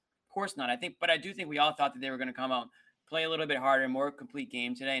Bucks? Of course not. But I do think we all thought that they were gonna come out, play a little bit harder, more complete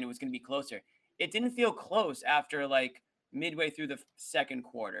game today, and it was gonna be closer. It didn't feel close after midway through the second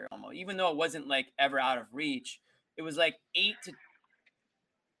quarter, almost, even though it wasn't ever out of reach. It was 8 to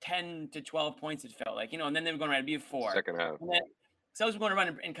 10 to 12 points. It felt like, and then they were going to be 4 second half. And then Celtics were going to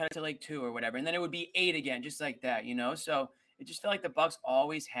run and cut it to 2 or whatever. And then it would be 8 again, just like that, So it just felt like the Bucks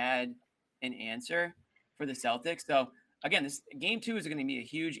always had an answer for the Celtics. So again, this game 2 is going to be a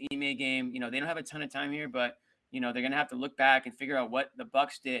huge Ime game. They don't have a ton of time here, but they're going to have to look back and figure out what the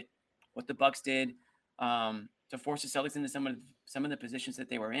Bucks did, to force the Celtics into some of the positions that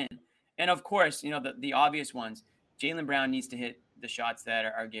they were in. And of course, the obvious ones, Jaylen Brown needs to hit the shots that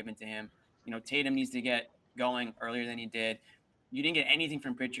are given to him. Tatum needs to get going earlier than he did. You didn't get anything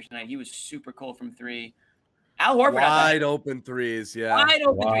from Pritchard tonight. He was super cold from 3. Al Horford. Wide open threes. Yeah. Wide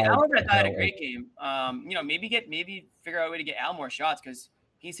open threes. Al Horford, I thought, had a great game. Maybe figure out a way to get Al more shots, because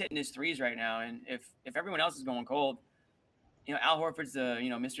he's hitting his threes right now. And if everyone else is going cold, Al Horford's the,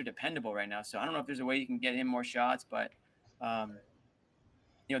 Mr. Dependable right now. So I don't know if there's a way you can get him more shots, but,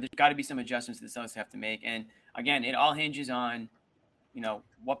 there's got to be some adjustments that the Celtics have to make. And again, it all hinges on,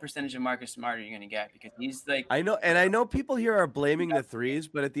 what percentage of Marcus Smart are you going to get? Because he's I know people here are blaming the threes,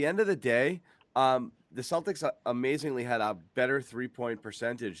 but at the end of the day, the Celtics amazingly had a better 3-point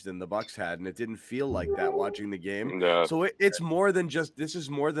percentage than the Bucks had, and it didn't feel like that watching the game. No. So it's more than this is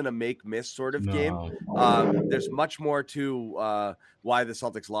more than a make-miss sort of game. There's much more to why the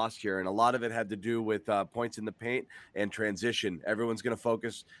Celtics lost here, and a lot of it had to do with points in the paint and transition. Everyone's going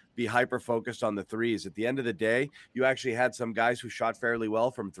to be hyper-focused on the threes. At the end of the day, you actually had some guys who shot fairly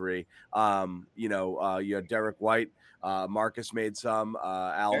well from 3. You had Derek White, Marcus made some,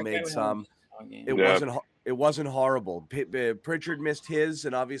 Al made some. It wasn't horrible. Pritchard missed his,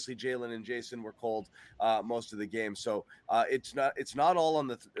 and obviously Jaylen and Jason were cold most of the game. So it's not all on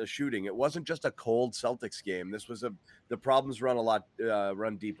the shooting. It wasn't just a cold Celtics game. This was the problems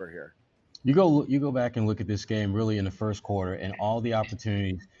run deeper here. You go back and look at this game really in the first quarter and all the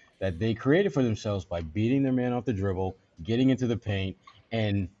opportunities that they created for themselves by beating their man off the dribble, getting into the paint,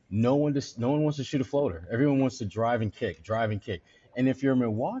 and no one wants to shoot a floater. Everyone wants to drive and kick. And if you're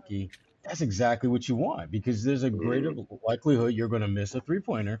Milwaukee, that's exactly what you want, because there's a greater likelihood you're going to miss a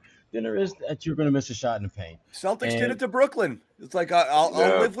 3-pointer than there is that you're going to miss a shot in the paint. Celtics did it to Brooklyn. It's like I'll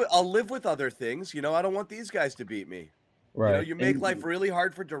live with other things. I don't want these guys to beat me. Right. You make life really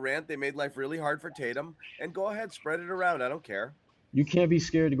hard for Durant. They made life really hard for Tatum. And go ahead, spread it around. I don't care. You can't be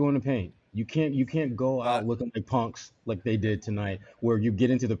scared to go in the paint. You can't go out looking like punks like they did tonight, where you get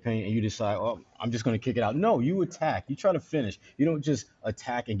into the paint and you decide, oh, I'm just going to kick it out. No, you attack. You try to finish. You don't just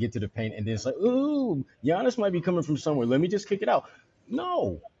attack and get to the paint and then it's like, ooh, Giannis might be coming from somewhere. Let me just kick it out.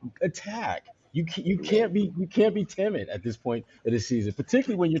 No, attack. You can't be timid at this point of the season,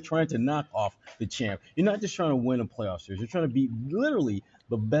 particularly when you're trying to knock off the champ. You're not just trying to win a playoff series. You're trying to beat literally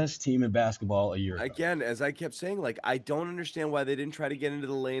the best team in basketball a year ago. Again, as I kept saying, like, I don't understand why they didn't try to get into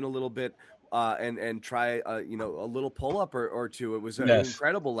the lane a little bit and try, a little pull up or two. It was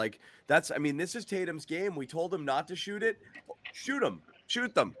incredible. Like, this is Tatum's game. We told him not to shoot it. Shoot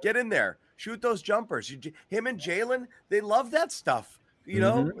them, get in there, shoot those jumpers. Him and Jalen, they love that stuff.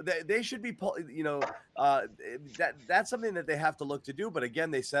 They should be, that's something that they have to look to do. But again,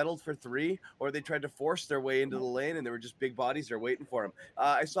 they settled for three, or they tried to force their way into the lane, and they were just big bodies there waiting for him.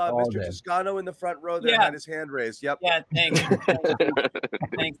 I saw Mr. Toscano in the front row there had his hand raised. Yep. Yeah, thanks.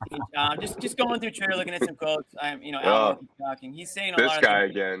 Thanks. Just going through Twitter, looking at some quotes. Al talking. He's saying a lot of guy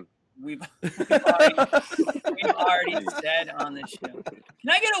again. We've already said on this show. Can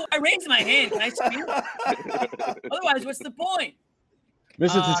I raise my hand? Can I speak? Otherwise, what's the point?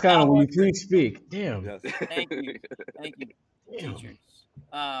 Mr. Toscano, will you please speak? Damn. Yes. Thank you, teachers.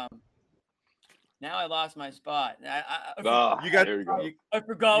 Now I lost my spot. I forgot. You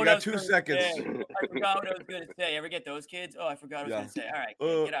got 2 seconds. I forgot what I was going to say. Ever get those kids? Oh, I forgot what I was going to say. All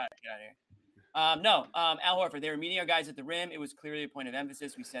right, get out of here. Al Horford. They were meeting our guys at the rim. It was clearly a point of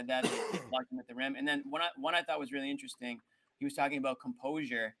emphasis. We said that. They blocked him at the rim. And then one I thought was really interesting. He was talking about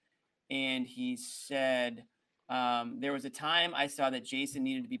composure, and he said there was a time I saw that Jason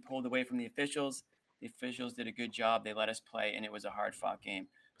needed to be pulled away from the officials. The officials did a good job. They let us play, and it was a hard-fought game.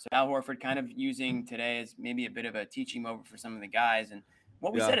 So Al Horford kind of using today as maybe a bit of a teaching moment for some of the guys. And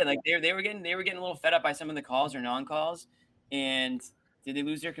what we said, like they were getting a little fed up by some of the calls or non-calls. And did they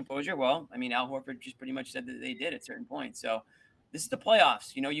lose their composure? Well, Al Horford just pretty much said that they did at certain points. So this is the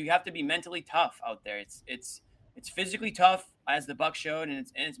playoffs. You have to be mentally tough out there. It's physically tough, as the Bucks showed, and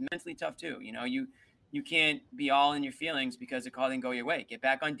it's mentally tough too. You can't be all in your feelings because the call didn't go your way. Get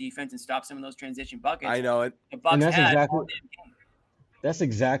back on defense and stop some of those transition buckets. I know it. The Bucks That's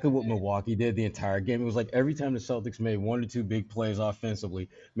exactly what Milwaukee did the entire game. It was like every time the Celtics made 1 or 2 big plays offensively,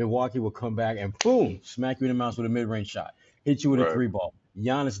 Milwaukee would come back and boom, smack you in the mouth with a mid-range shot, hit you with a 3-ball.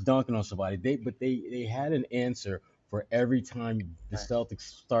 Giannis dunking on somebody. They had an answer for every time the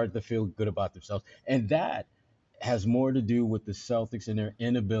Celtics started to feel good about themselves. And that has more to do with the Celtics and their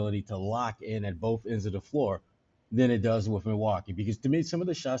inability to lock in at both ends of the floor than it does with Milwaukee. Because to me, some of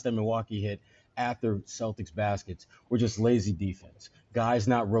the shots that Milwaukee hit after Celtics baskets were just lazy defense. Guys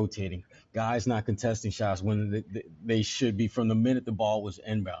not rotating, guys not contesting shots when they should be from the minute the ball was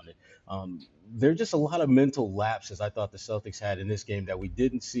inbounded. There are just a lot of mental lapses I thought the Celtics had in this game that we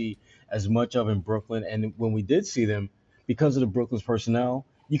didn't see as much of in Brooklyn. And when we did see them, because of the Brooklyn's personnel,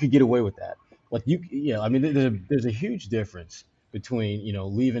 you could get away with that. Like there's a huge difference between,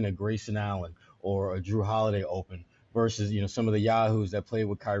 leaving a Grayson Allen or a Drew Holiday open versus, some of the yahoos that play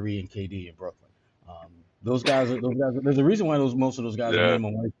with Kyrie and KD in Brooklyn. Those guys, there's a reason why most of those guys are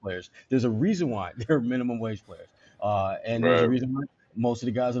minimum wage players. There's a reason why they're minimum wage players. And there's a reason why most of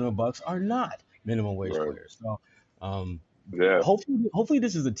the guys in the Bucks are not minimum wage players. So hopefully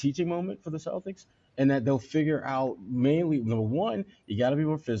this is a teaching moment for the Celtics, and that they'll figure out mainly, number one, you got to be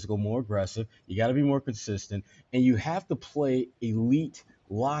more physical, more aggressive. You got to be more consistent, and you have to play elite,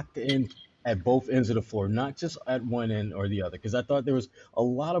 locked in at both ends of the floor, not just at one end or the other. Because I thought there was a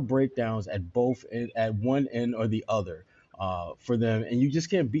lot of breakdowns at at one end or the other for them, and you just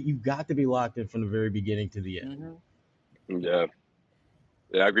can't be. You've got to be locked in from the very beginning to the end. Yeah,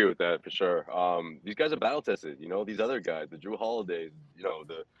 I agree with that for sure. These guys are battle tested. These other guys, the Drew Holidays,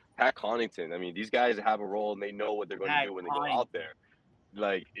 the Pat Connaughton. These guys have a role and they know what they're going to do when they go out there.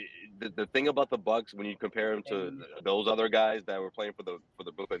 Like the thing about the Bucks, when you compare them to those other guys that were playing for the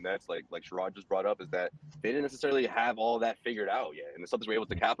Brooklyn Nets, like Sherrod just brought up, is that they didn't necessarily have all that figured out yet, and the Celtics were able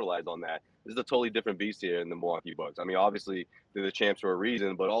to capitalize on that. This is a totally different beast here in the Milwaukee Bucks. Obviously they're the champs for a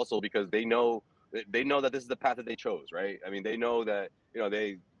reason, but also because they know that this is the path that they chose, right? They know that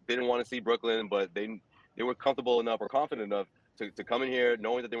they didn't want to see Brooklyn, but they were comfortable enough or confident enough to come in here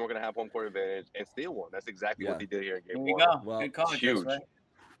knowing that they weren't going to have home court advantage and steal one. That's exactly what they did here in game one. Well, good call, huge. Right?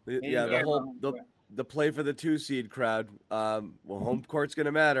 The play for the 2-seed crowd. Home court's going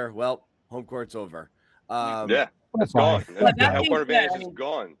to matter. Well, home court's over. It's gone. Home court advantage is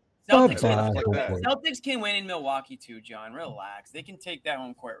gone. Celtics can win in Milwaukee too, John. Relax. They can take that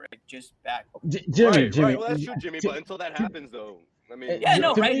home court just back. Jimmy. Well, that's true, Jimmy. But until that happens, though.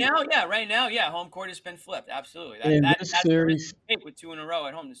 Right now, home court has been flipped. Absolutely. That's series with 2 in a row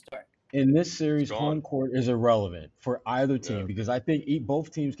at home to start. In this series, home court is irrelevant for either team because I think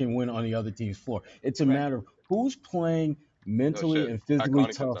both teams can win on the other team's floor. It's a matter of who's playing mentally and physically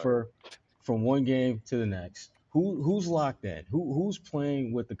tougher from one game to the next. Who's locked in? Who's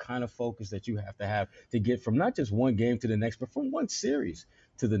playing with the kind of focus that you have to get from not just one game to the next, but from one series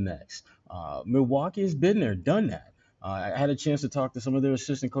to the next. Milwaukee has been there, done that. I had a chance to talk to some of their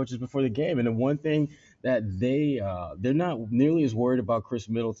assistant coaches before the game, and the one thing that they're not nearly as worried about Chris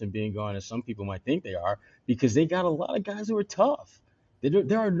Middleton being gone as some people might think they are, because they got a lot of guys who are tough.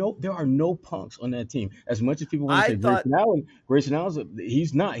 There are no punks on that team. As much as people want to say Grayson Allen,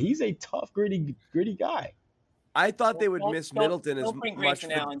 he's not. He's a tough, gritty guy. I thought they would miss Middleton as Don't bring much.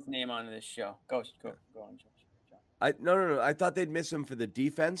 Grayson Allen's name onto this show. Go on, Joe. No. I thought they'd miss him for the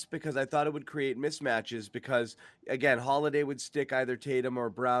defense because I thought it would create mismatches because, again, Holiday would stick either Tatum or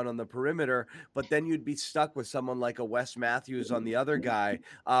Brown on the perimeter, but then you'd be stuck with someone like a Wes Matthews on the other guy,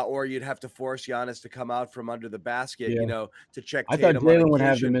 or you'd have to force Giannis to come out from under the basket, to check I Tatum. thought Jalen would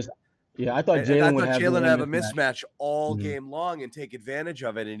have the miss. Yeah, I thought Jalen would have a mismatch all game long and take advantage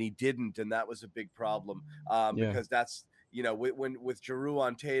of it, and he didn't, and that was a big problem because that's – with Giroux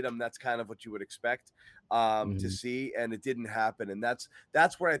on Tatum, that's kind of what you would expect to see, and it didn't happen. And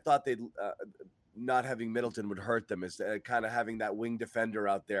that's where I thought they'd not having Middleton would hurt them, is kind of having that wing defender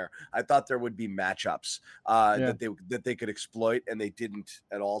out there. I thought there would be matchups that they could exploit, and they didn't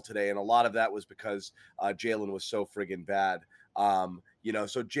at all today. And a lot of that was because Jalen was so friggin' bad. So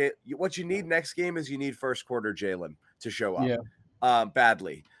what you need next game is you need first quarter Jalen to show up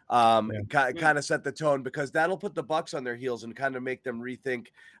badly. Kind of set the tone, because that'll put the Bucks on their heels and kind of make them rethink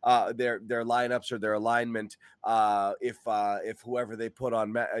their lineups or their alignment. If whoever they put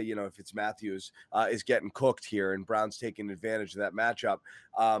on, if it's Matthews is getting cooked here and Brown's taking advantage of that matchup,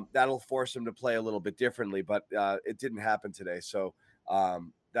 that'll force them to play a little bit differently. But it didn't happen today, so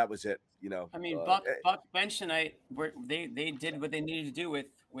that was it. I mean, Buck bench tonight, they did what they needed to do with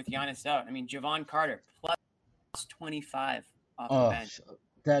Giannis out. I mean, Javon Carter plus 25 off the bench.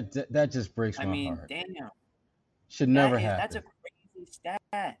 That just breaks my heart. Damn. Should never happen. That's a crazy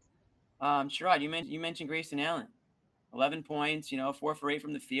stat. Sherrod, you mentioned Grayson Allen. 11 points, 4 for 8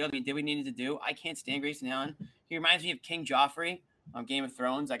 from the field. I mean, did we need to do? I can't stand Grayson Allen. He reminds me of King Joffrey on Game of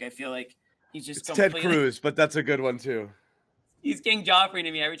Thrones. Like, I feel like he's just completely... Ted Cruz, but that's a good one too. He's King Joffrey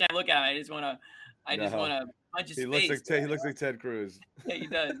to me. Every time I look at him, I just want to punch his face. He looks like Ted Cruz. Yeah, he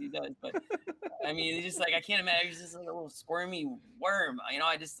does. But I mean, it's just like, I can't imagine. He's just like a little squirmy worm.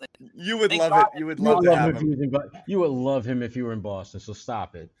 I just like. You would love it. You would love to have him. You would love him if you were in Boston. So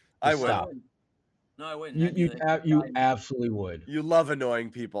stop it. I would. No, I wouldn't. You absolutely would. You love annoying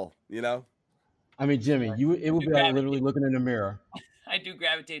people. I mean, Jimmy, it would be like literally looking in the mirror. I do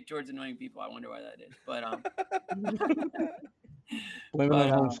gravitate towards annoying people. I wonder why that is, but blame it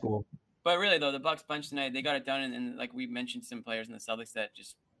on homeschool. But really, though, the Bucks bunch tonight, they got it done, and like we mentioned, some players in the Celtics that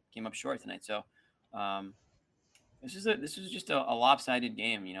just came up short tonight. So, this is just a lopsided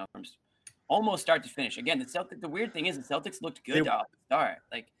game, from almost start to finish. Again, the weird thing is the Celtics looked good off the start.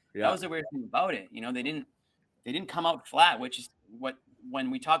 That was the weird thing about it. They didn't come out flat, which is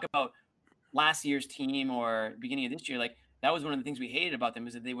when we talk about last year's team or beginning of this year, that was one of the things we hated about them,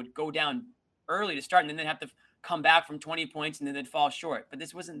 is that they would go down early to start and then they'd have to come back from 20 points and then they'd fall short. But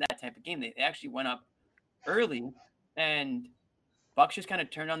this wasn't that type of game. They actually went up early, and Bucks just kind of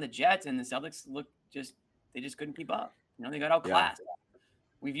turned on the Jets, and the Celtics they just couldn't keep up. They got outclassed. Yeah.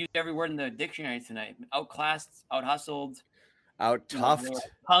 We've used every word in the dictionary tonight. Outclassed, out-hustled. Out-toughed.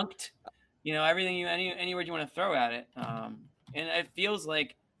 Punked. Everything, any word you want to throw at it. And it feels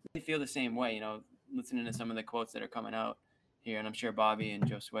like they feel the same way, listening to some of the quotes that are coming out here. And I'm sure Bobby and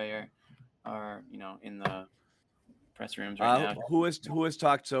Joe Sway are in the press rooms right now. Who has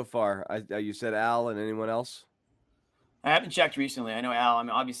talked so far? You said Al, and anyone else? I haven't checked recently. I know Al. I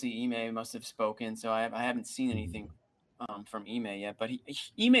mean, obviously Ime must have spoken, so I haven't seen anything from Ime yet. But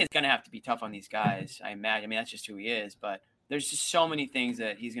Ime is going to have to be tough on these guys, I imagine. I mean, that's just who he is. But there's just so many things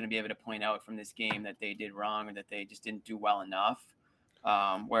that he's going to be able to point out from this game that they did wrong or that they just didn't do well enough.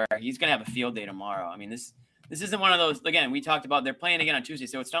 Where he's going to have a field day tomorrow. I mean, this isn't one of those. Again, we talked about they're playing again on Tuesday,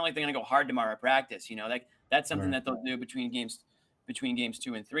 so it's not like they're going to go hard tomorrow at practice. That's something that they'll do between games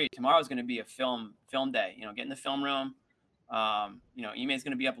 2 and 3. Tomorrow's going to be a film day. Get in the film room. Ime is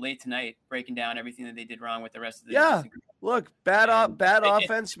going to be up late tonight breaking down everything that they did wrong with the rest of the. Yeah, look, bad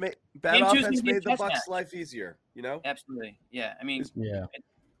offense made the Bucks' life easier. Absolutely, yeah. I mean,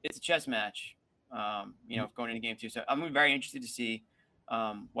 it's a chess match. Going into game 2, so I'm very interested to see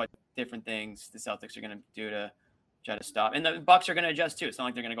what different things the Celtics are going to do to try to stop, and the Bucks are going to adjust too. It's not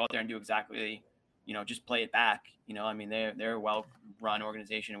like they're going to go out there and do exactly, just play it back. I mean, they're a well-run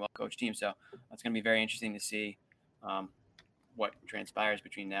organization, a well-coached team, so that's going to be very interesting to see. What transpires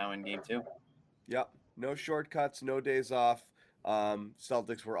between now and game 2. Yep. No shortcuts, no days off.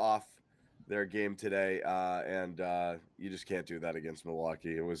 Celtics were off their game today, and you just can't do that against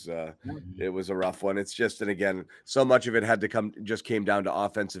Milwaukee. It was a rough one. It's just, and again, so much of it came down to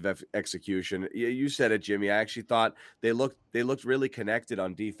offensive execution. You said it, Jimmy. I actually thought they looked really connected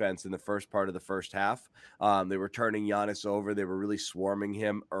on defense in the first part of the first half. They were turning Giannis over. They were really swarming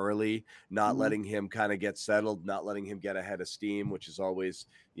him early, not letting him kind of get settled, not letting him get ahead of steam, which is always,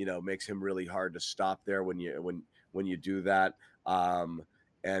 makes him really hard to stop there when you do that.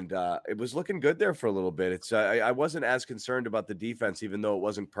 And it was looking good there for a little bit. I wasn't as concerned about the defense, even though it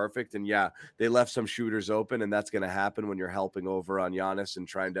wasn't perfect. And yeah, they left some shooters open, and that's going to happen when you're helping over on Giannis and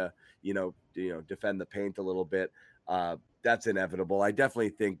trying to, defend the paint a little bit. That's inevitable. I definitely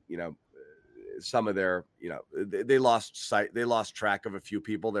think, some of their, they lost sight. They lost track of a few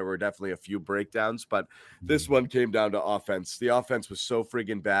people. There were definitely a few breakdowns, but this one came down to offense. The offense was so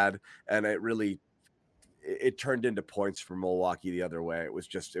friggin' bad, and it turned into points for Milwaukee the other way. It was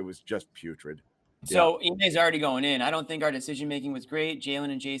just putrid. So Ime's already going in. I don't think our decision making was great.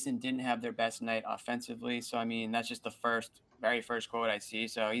 Jalen and Jason didn't have their best night offensively. So I mean, that's just the very first quote I see.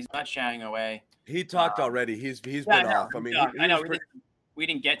 So he's not shying away. He talked already. He's been off. I mean, I know we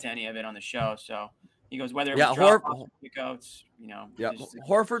didn't get to any of it on the show. So he goes, whether it was drop-offs, kickouts,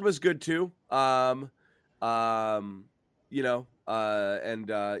 Horford was good too.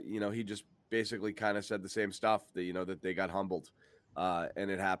 He just basically kind of said the same stuff that, that they got humbled,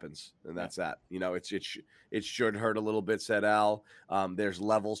 and it happens. And that's that, it should hurt a little bit, said Al. There's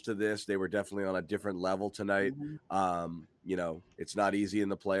levels to this. They were definitely on a different level tonight. It's not easy in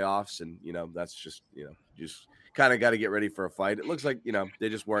the playoffs, and, that's just, just kind of got to get ready for a fight. It looks like, they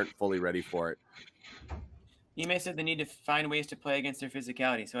just weren't fully ready for it. Ime said they need to find ways to play against their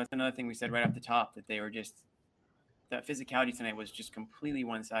physicality. So that's another thing we said right off the top, that they were just, that physicality tonight was just completely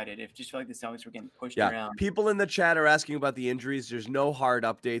one-sided. It just felt like the Celtics were getting pushed around. People in the chat are asking about the injuries. There's no hard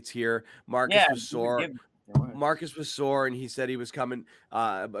updates here. Marcus was sore. Marcus was sore, and he said he was coming,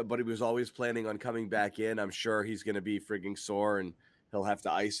 but he was always planning on coming back in. I'm sure he's going to be frigging sore, and he'll have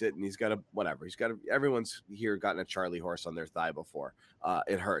to ice it, and he's got to whatever. Everyone's here gotten a Charlie horse on their thigh before.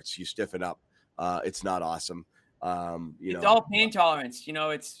 It hurts. You stiffen up. It's not awesome. It's all pain tolerance. He'll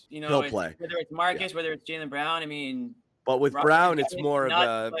play. Whether it's Marcus, whether it's Jaylen Brown. I mean, but with Brown, it's more of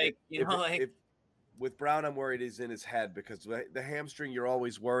a with Brown, I'm worried is in his head, because the hamstring, you're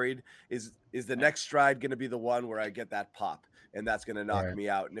always worried is the next stride going to be the one where I get that pop, and that's going to knock me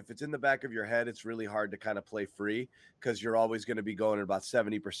out. And if it's in the back of your head, it's really hard to kind of play free, because you're always going to be going at about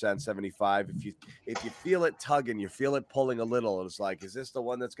 70%, 75. If you feel it tugging, you feel it pulling a little, it's like, is this the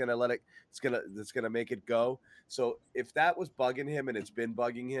one that's going to that's going to make it go? So if that was bugging him, and it's been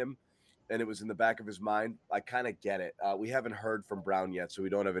bugging him, and it was in the back of his mind, I kind of get it. We haven't heard from Brown yet, so we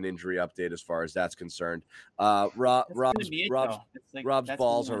don't have an injury update as far as that's concerned. Rob's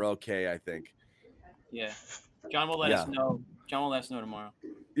balls are okay, I think. Yeah. John will let us know. John will let us know tomorrow.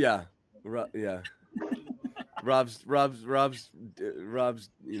 Yeah. Yeah. Rob's got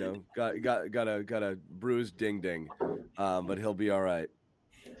a bruised ding, but he'll be all right.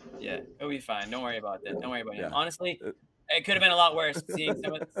 Yeah, he'll be fine. Don't worry about that. Don't worry about him. Honestly, it could have been a lot worse. Seeing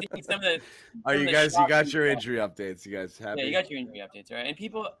some of the. Are you guys? You got your injury updates. You guys happy? Yeah, you got your injury updates, right? And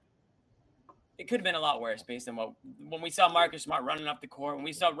people, it could have been a lot worse based on when we saw Marcus Smart running up the court, when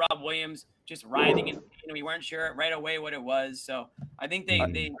we saw Rob Williams just writhing, and we weren't sure right away what it was. So I think they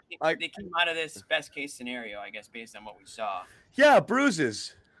came out of this best case scenario, I guess, based on what we saw. Yeah,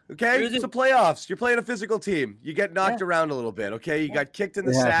 bruises. Okay, it's the playoffs. You're playing a physical team. You get knocked around a little bit. Okay, you got kicked in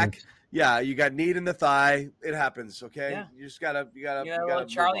the sack. Yeah, you got kneed in the thigh. It happens. Okay, you just gotta. You gotta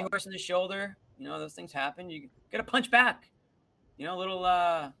Charlie horse in the shoulder. Those things happen. You gotta punch back. Little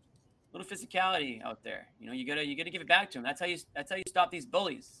physicality out there. You gotta give it back to them. That's how you stop these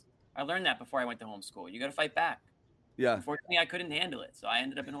bullies. I learned that before I went to homeschool. You gotta fight back. Yeah. Unfortunately, I couldn't handle it, so I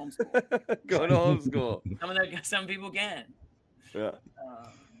ended up in homeschool. Going to homeschool. Some people can. Yeah.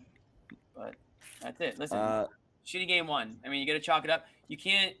 But that's it. Listen, shitty game one. I mean, you got to chalk it up. You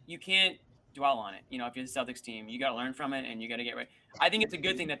can't dwell on it. If you're the Celtics team, you got to learn from it, and you got to get ready. I think it's a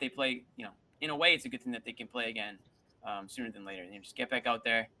good thing that they play. In a way, it's a good thing that they can play again sooner than later. Just get back out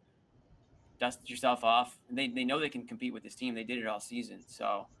there, dust yourself off. They know they can compete with this team. They did it all season.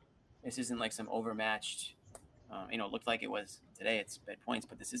 So this isn't like some overmatched. It looked like it was today. It's bad points,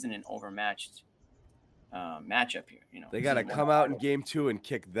 but this isn't an overmatched matchup here. They got to come out in game 2 and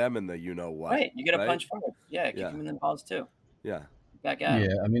kick them in the what. Right, you got to punch forward. Yeah, kick them in the balls too. Yeah. Back out. Yeah,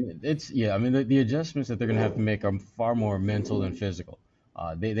 I mean the adjustments that they're gonna have to make are far more mental than physical.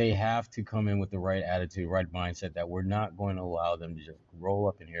 They have to come in with the right attitude, right mindset, that we're not going to allow them to just roll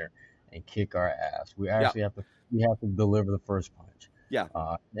up in here and kick our ass. We actually have to deliver the first punch. Yeah.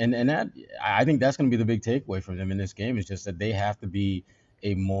 And that, I think that's going to be the big takeaway from them in this game, is just that they have to be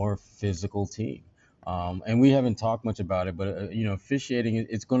a more physical team. And we haven't talked much about it, but officiating,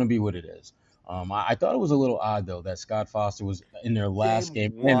 it's going to be what it is. I thought it was a little odd though that Scott Foster was in their last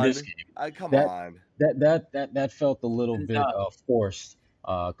game and this game. Come on. That felt a little bit forced.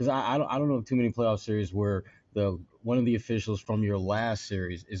 Because I don't know too many playoff series where one of the officials from your last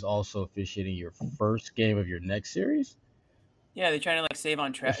series is also officiating your first game of your next series. Yeah, they're trying to like save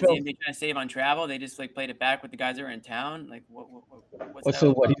on travel. They trying to save on travel. They just like played it back with the guys that were in town. Like what's that?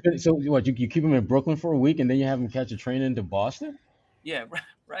 So what? You keep him in Brooklyn for a week and then you have him catch a train into Boston? Yeah,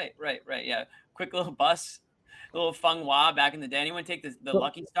 right. Yeah, quick little bus, little Feng Hua back in the day. Anyone take the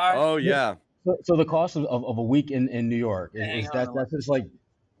Lucky Star? Oh yeah. So the cost of a week in New York is that's just like,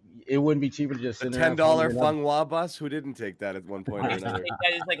 it wouldn't be cheaper to just the $10 Feng Hua bus. Who didn't take that at one point or another?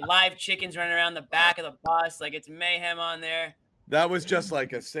 There's like live chickens running around the back of the bus, like it's mayhem on there. That was just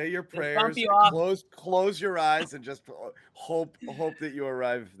like a say your prayers, close your eyes, and just hope that you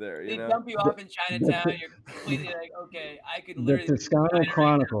arrive there. They dump you off in Chinatown. You're completely like, okay, I could literally. The Toscano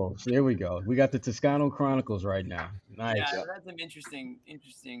Chronicles. There we go. We got the Toscano Chronicles right now. Nice. Yeah, so that's some interesting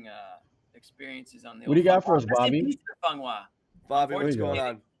experiences on the. What do you got for us, Bobby? Bobby, what's going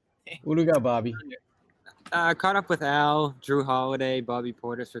on? What do we got, Bobby? Caught up with Al, Drew Holiday, Bobby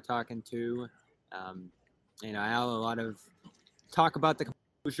Portis were talking to. Al, a lot of talk about the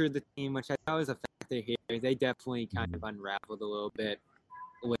composure of the team, which I thought was a factor here. They definitely kind of unraveled a little bit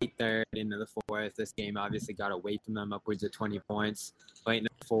late third into the fourth. This game obviously got away from them, upwards of 20 points late in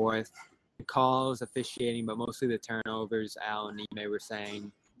the fourth. The calls, officiating, but mostly the turnovers, Al and Ime were saying,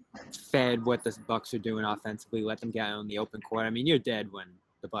 fed what the Bucks are doing offensively, let them get on the open court. I mean, you're dead when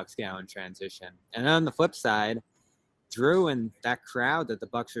the Bucks get on transition. And then on the flip side, Drew and that crowd that the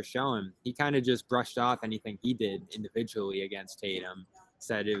Bucks are showing, he kind of just brushed off anything he did individually against Tatum.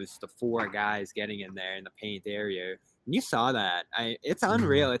 Said it was the four guys getting in there in the paint area. And you saw that. It's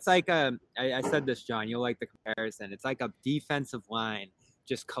unreal. It's like I said this, John, you'll like the comparison. It's like a defensive line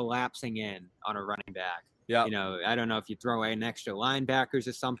just collapsing in on a running back. Yeah. I don't know if you throw in extra linebackers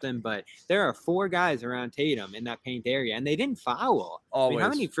or something, but there are four guys around Tatum in that paint area, and they didn't foul. Always. I mean, how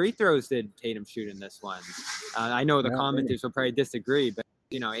many free throws did Tatum shoot in this one? I know the commenters will probably disagree, but,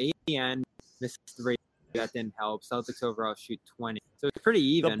 ATN missed 3. That didn't help. Celtics overall shoot 20. So it's pretty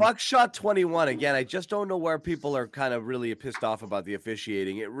even. The Bucks shot 21. Again, I just don't know where people are kind of really pissed off about the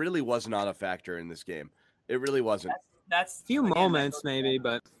officiating. It really was not a factor in this game. It really wasn't. That's a few moments maybe,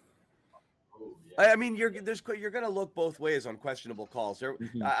 but I mean, you're going to look both ways on questionable calls.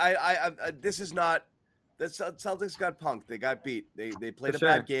 This is not. The Celtics got punked. They got beat. They played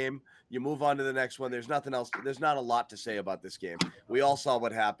bad game. You move on to the next one. There's nothing else. There's not a lot to say about this game. We all saw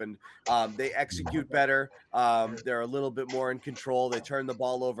what happened. They execute better. They're a little bit more in control. They turn the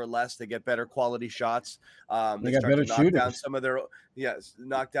ball over less. They get better quality shots. They got better shooters.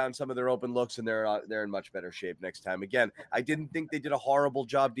 Knock down some of their open looks, and they're in much better shape next time. Again, I didn't think they did a horrible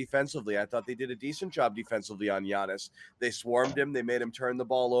job defensively. I thought they did a decent job defensively on Giannis. They swarmed him. They made him turn the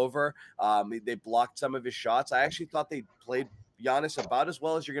ball over. They blocked some of his shots. I actually thought they played Giannis about as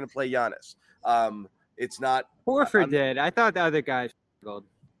well as you're going to play Giannis. It's not. Horford did. I thought the other guys struggled.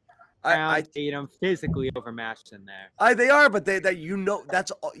 I Tatum physically overmatched in there. They are, but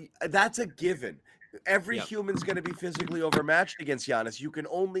that's a given. Every human's going to be physically overmatched against Giannis. You can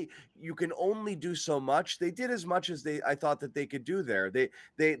only do so much. They did as much as I thought that they could do there.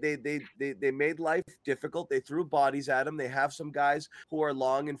 They made life difficult. They threw bodies at him. They have some guys who are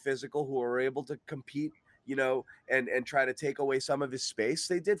long and physical who are able to compete, and try to take away some of his space.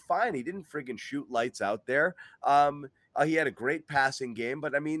 They did fine. He didn't friggin' shoot lights out there. He had a great passing game,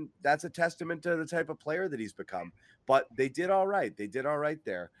 but I mean, that's a testament to the type of player that he's become. But they did all right. They did all right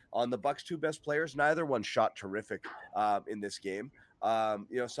there. On the Bucks' two best players, neither one shot terrific in this game.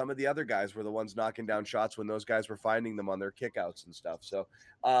 Some of the other guys were the ones knocking down shots when those guys were finding them on their kickouts and stuff. So,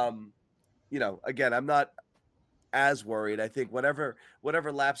 again, I'm not as worried. I think whatever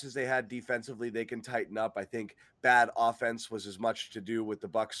lapses they had defensively, they can tighten up. I think bad offense was as much to do with the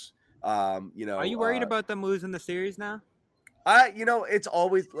Bucks. Are you worried about them losing the series now? It's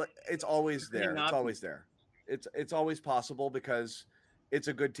always there. It's always there. It's always possible because it's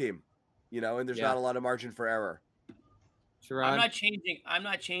a good team, and there's not a lot of margin for error. Sherrod? I'm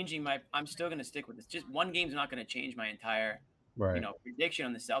not changing I'm still going to stick with this. Just one game's not going to change my entire, prediction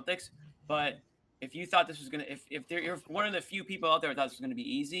on the Celtics. But if you thought this was going to, if you're one of the few people out there who thought this was going to be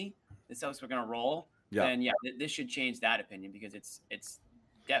easy, the Celtics were going to roll, then this should change that opinion because it's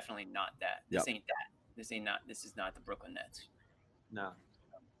definitely not that. This ain't that. This is not the Brooklyn Nets. No.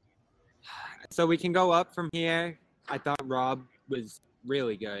 So we can go up from here. I thought Rob was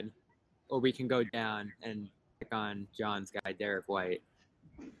really good, or we can go down and pick on John's guy, Derek White.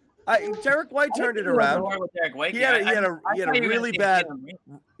 Derek White turned it around. White. He had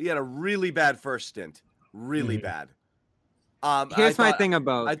a really bad first stint. Really bad. Here's my thing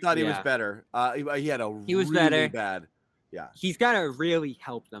about. I thought he was better. He was better. Bad. Yeah. He's got to really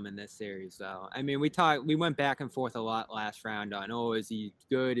help them in this series, though. I mean, we went back and forth a lot last round on, is he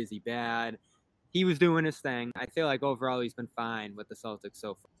good? Is he bad? He was doing his thing. I feel like overall he's been fine with the Celtics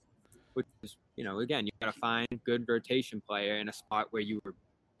so far. Which is, again, you got to find a good rotation player in a spot where you were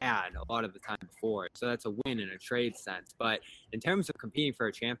bad a lot of the time before. So that's a win in a trade sense. But in terms of competing for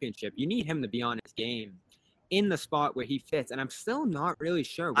a championship, you need him to be on his game in the spot where he fits. And I'm still not really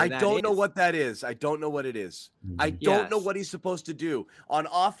sure I don't know what that is. I don't know what it is. I don't know what he's supposed to do. On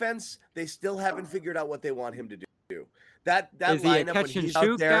offense, they still haven't figured out what they want him to do. That is lineup he a catch when and he's out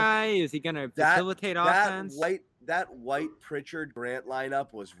shoot there, guy? Is he going to facilitate offense? That White Pritchard Grant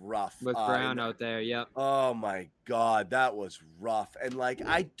lineup was rough. With Brown out there, yep. Oh my God, that was rough. And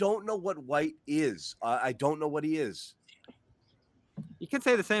I don't know what White is. I don't know what he is. You could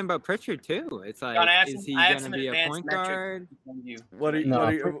say the same about Pritchard too. It's like, is he going to be a point guard?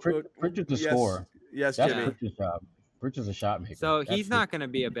 Pritchard's the scorer. Yes, that's Jimmy. Pritchard's job. Pritchard's a shot maker. So he's not going to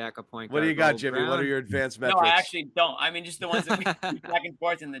be a backup point guard. What do you got, Jimmy? What are your advanced metrics? No, I actually don't. I mean, just the ones that we back and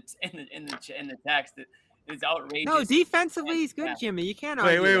forth in the text. It's outrageous. No, defensively he's good, Jimmy. You can't.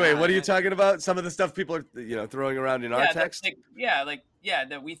 Wait. What are you talking about? Some of the stuff people are, throwing around in our text.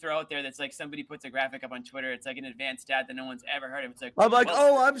 That we throw out there. That's like somebody puts a graphic up on Twitter. It's like an advanced stat that no one's ever heard of. It's like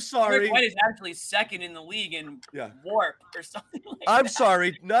I'm sorry. Derek White is actually second in the league in WARP or something like that. I'm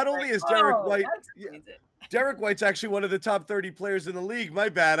sorry. Not only is Derek White. Derek White's actually one of the top 30 players in the league. My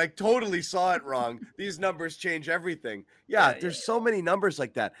bad. I totally saw it wrong. These numbers change everything. There's so many numbers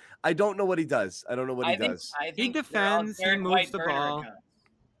like that. I don't know what he does. I don't know what he does. He defends. He moves the ball.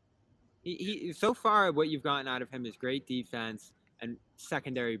 He so far, what you've gotten out of him is great defense and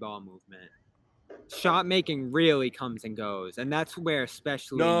secondary ball movement. Shot making really comes and goes, and that's where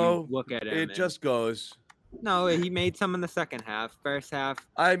especially you look at him. It just goes. No, he made some in the second half. First half,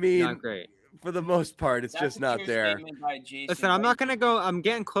 I mean, not great. For the most part, it's just not there. Listen, I'm not going to go. I'm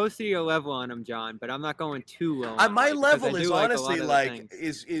getting close to your level on him, John, but I'm not going too low. My level is honestly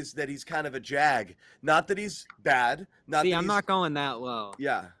is that he's kind of a jag. Not that he's bad. I'm not going that low.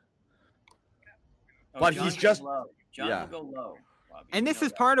 Yeah. But he's just low. John will go low. And this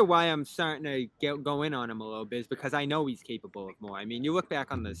is part of why I'm starting to go in on him a little bit, is because I know he's capable of more. I mean, you look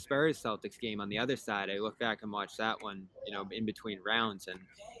back on the Spurs-Celtics game on the other side. I look back and watch that one, in between rounds, and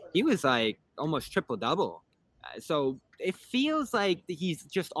he was like almost triple-double. So it feels like he's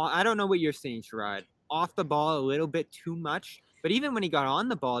just – I don't know what you're seeing, Sherrod. Off the ball a little bit too much. But even when he got on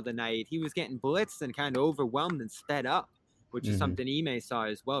the ball tonight, he was getting blitzed and kind of overwhelmed and sped up, which is something Ime saw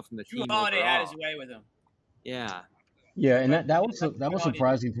as well from the team. Holiday had his way with him. Yeah. Yeah, and that was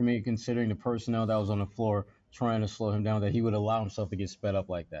surprising to me, considering the personnel that was on the floor trying to slow him down, that he would allow himself to get sped up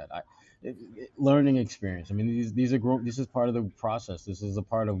like that. Learning experience. I mean, this is part of the process. This is a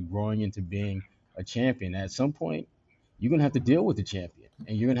part of growing into being a champion. At some point, you're gonna have to deal with the champion,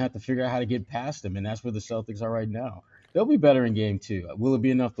 and you're gonna have to figure out how to get past him. And that's where the Celtics are right now. They'll be better in Game 2. Will it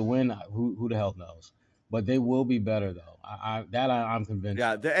be enough to win? Who the hell knows? But they will be better, though. I'm convinced.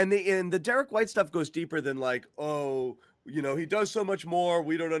 Yeah, and the Derek White stuff goes deeper than he does so much more.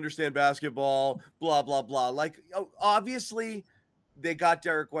 We don't understand basketball, blah, blah, blah. Obviously, they got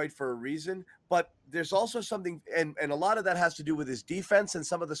Derek White for a reason, but there's also something, and a lot of that has to do with his defense and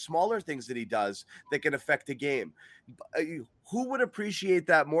some of the smaller things that he does that can affect the game. Who would appreciate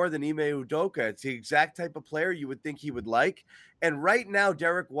that more than Ime Udoka? It's the exact type of player you would think he would like. And right now,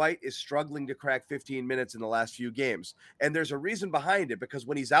 Derek White is struggling to crack 15 minutes in the last few games. And there's a reason behind it, because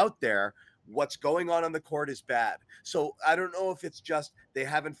when he's out there, what's going on the court is bad. So I don't know if it's just they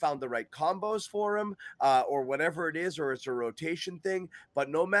haven't found the right combos for him or whatever it is, or it's a rotation thing. But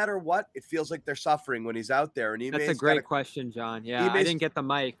no matter what, it feels like they're suffering when he's out there. And that's a great question, John. Yeah, I didn't get the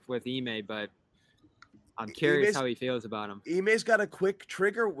mic with Ime, but I'm curious how he feels about him. Ime's got a quick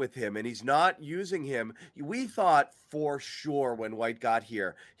trigger with him, and he's not using him. We thought for sure when White got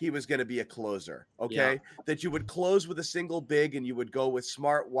here, he was going to be a closer, okay? Yeah. That you would close with a single big and you would go with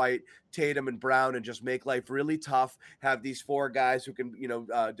Smart, White, Tatum, and Brown and just make life really tough, have these four guys who can,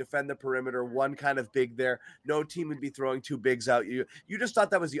 defend the perimeter, one kind of big there. No team would be throwing two bigs out. You just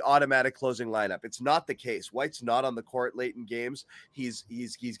thought that was the automatic closing lineup. It's not the case. White's not on the court late in games. He's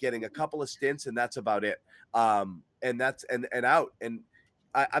getting a couple of stints, and that's about it. And that's out. And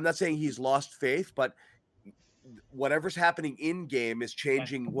I'm not saying he's lost faith, but whatever's happening in game is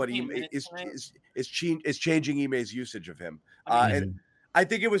changing what is changing Ime's usage of him. And I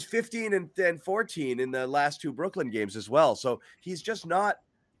think it was 15 and 14 in the last 2 Brooklyn games as well. So he's just not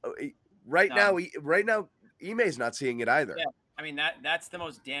right now. Ime's not seeing it either. Yeah. I mean, that's the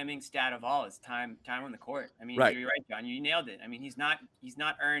most damning stat of all is time on the court. I mean, right. You're right, John. You nailed it. I mean, he's not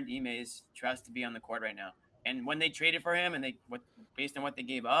earned Ime's trust to be on the court right now. And when they traded for him and based on what they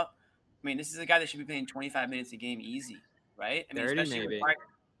gave up, I mean, this is a guy that should be playing 25 minutes a game easy, right? I mean, 30 maybe.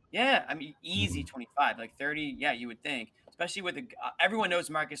 Yeah, I mean, easy 25, like 30. Yeah, you would think, especially with everyone knows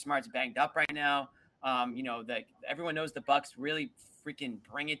Marcus Smart's banged up right now. That everyone knows the Bucks really freaking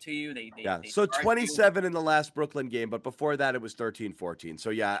bring it to you. They so 27 in the last Brooklyn game, but before that it was 13-14.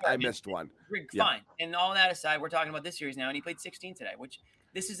 So I missed one. Fine. And all that aside, we're talking about this series now, and he played 16 today, which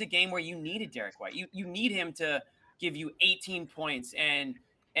this is a game where you needed Derek White. You need him to give you 18 points and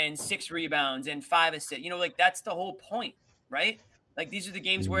 6 rebounds and 5 assists. That's the whole point, right? Like these are the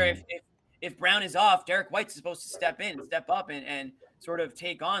games where if Brown is off, Derek White's supposed to step up and sort of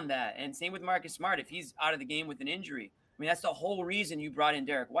take on that. And same with Marcus Smart if he's out of the game with an injury. I mean, that's the whole reason you brought in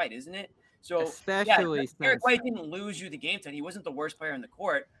Derek White, isn't it? So especially Derek White didn't lose you the game tonight. He wasn't the worst player on the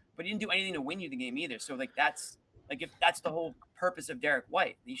court, but he didn't do anything to win you the game either. So if that's the whole purpose of Derek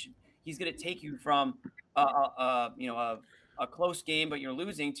White, he's going to take you from a close game, but you're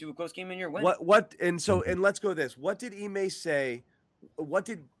losing, to a close game and you're winning. And let's go this. What did Ime say? What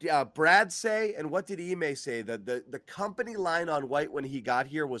did Brad say? And what did Ime say? The company line on White when he got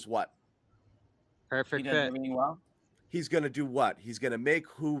here was what? Perfect fit. Well. He's going to do what? He's going to make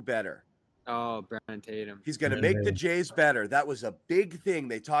who better? Oh, Brandon Tatum. He's going to make the Jays better. That was a big thing.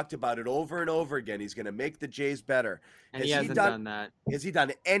 They talked about it over and over again. He's going to make the Jays better. And he hasn't done that. Has he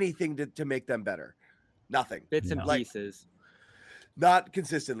done anything to make them better? Nothing. Bits and pieces. Not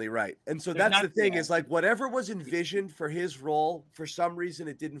consistently, right. And so that's the thing is whatever was envisioned for his role, for some reason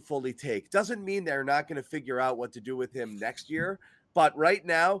it didn't fully take. Doesn't mean they're not going to figure out what to do with him next year. But right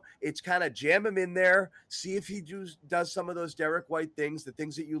now, it's kind of jam him in there, see if he does some of those Derek White things, the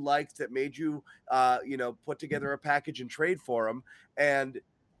things that you liked that made you, put together a package and trade for him, and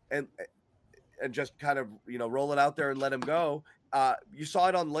just kind of, roll it out there and let him go. You saw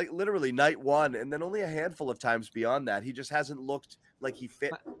it on literally night 1, and then only a handful of times beyond that. He just hasn't looked like he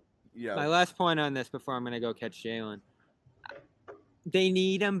fit. My last point on this before I'm going to go catch Jalen. They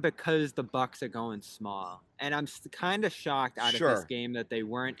need him because the Bucks are going small. And I'm kind of shocked out of this game that they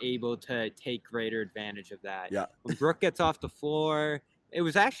weren't able to take greater advantage of that. Yeah. When Brook gets off the floor, it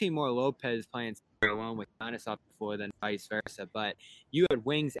was actually more Lopez playing alone with Giannis off the floor than vice versa. But you had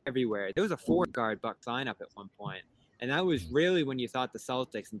wings everywhere. There was a 4-guard Bucks lineup at one point. And that was really when you thought the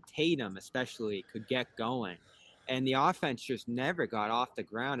Celtics and Tatum especially could get going. And the offense just never got off the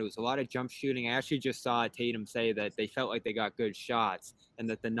ground. It was a lot of jump shooting. I actually just saw Tatum say that they felt like they got good shots and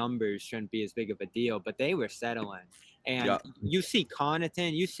that the numbers shouldn't be as big of a deal, but they were settling. And you see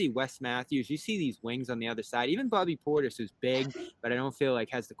Connaughton, you see Wes Matthews, you see these wings on the other side. Even Bobby Portis, who's big, but I don't feel like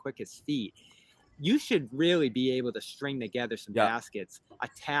has the quickest feet. You should really be able to string together some baskets,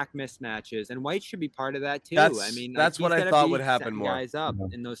 attack mismatches, and White should be part of that too. That's what I thought would happen more. Guys up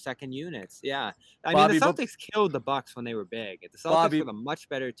in those second units. Yeah. I mean, the Celtics killed the Bucks when they were big. The Celtics were the much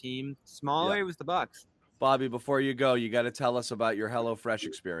better team. Smaller, it was the Bucks. Bobby, before you go, you got to tell us about your HelloFresh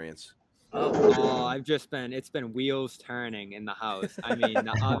experience. Oh, it's been wheels turning in the house. I mean,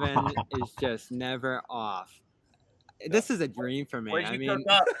 the oven is just never off. This is a dream for me. I mean,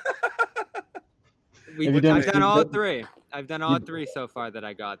 I've done all 3. I've done all 3 so far that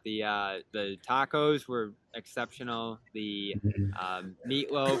I got. The tacos were exceptional. The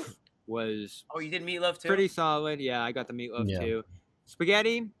meatloaf was. Oh, you did meatloaf too? Pretty solid. Yeah, I got the meatloaf too.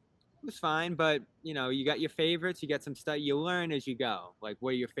 Spaghetti was fine, but you got your favorites. You get some stuff. You learn as you go. Like, what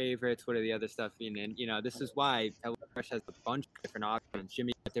are your favorites? What are the other stuff? And this is why HelloFresh has a bunch of different options.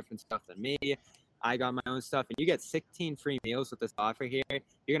 Jimmy got different stuff than me. I got my own stuff, and you get 16 free meals with this offer here.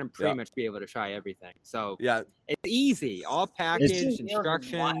 You're gonna pretty much be able to try everything. So it's easy, all packaged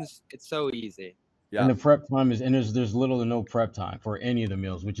instructions. It's so easy. Yeah. And the prep time there's little to no prep time for any of the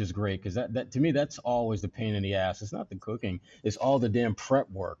meals, which is great because that to me that's always the pain in the ass. It's not the cooking; it's all the damn prep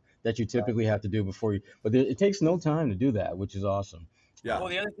work that you typically have to do before you. But it takes no time to do that, which is awesome. Yeah. Well,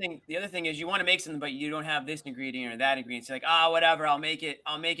 the other thing is you want to make something, but you don't have this ingredient or that ingredient. You're like, whatever, I'll make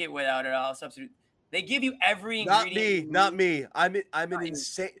it without it. I'll substitute. They give you every ingredient. Not me. I'm an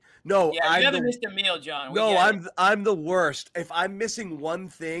insane. No, you haven't missed a meal, John. I'm the worst. If I'm missing one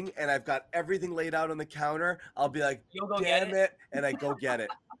thing and I've got everything laid out on the counter, I'll be like, damn it, and I go get it.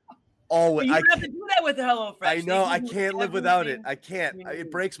 Always. You don't have to do that with HelloFresh. I know. I can't live without it. I can't. It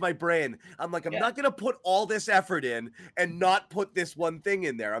breaks my brain. I'm like, I'm not going to put all this effort in and not put this one thing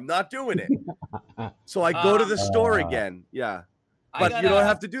in there. I'm not doing it. So I go to the store again. Yeah. But you don't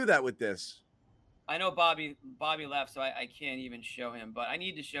have to do that with this. I know Bobby left, so I can't even show him. But I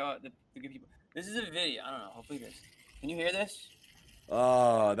need to show the good people. This is a video. I don't know. Hopefully this. Can you hear this?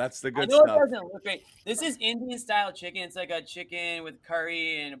 Oh, that's the good I know stuff. it doesn't look great. This is Indian style chicken. It's like a chicken with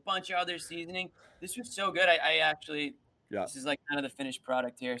curry and a bunch of other seasoning. This was so good. I actually, this is like kind of the finished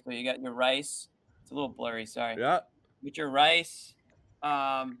product here. So you got your rice. It's a little blurry. Sorry. Yeah. With your rice,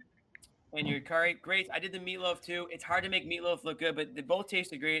 and your curry. Great. I did the meatloaf too. It's hard to make meatloaf look good, but they both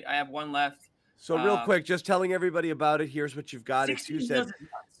tasted great. I have one left. So real quick, just telling everybody about it. Here's what you've got. It's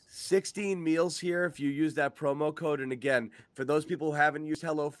 16 meals here if you use that promo code. And again, for those people who haven't used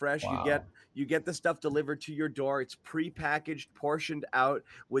HelloFresh, you get the stuff delivered to your door. It's pre-packaged, portioned out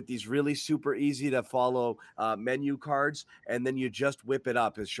with these really super easy to follow menu cards. And then you just whip it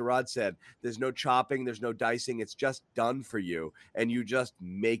up. As Sherrod said, there's no chopping, there's no dicing. It's just done for you. And you just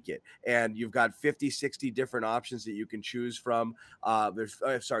make it. And you've got 50, 60 different options that you can choose from. There's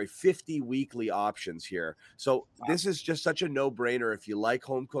 50 weekly options here. So this is just such a no-brainer. If you like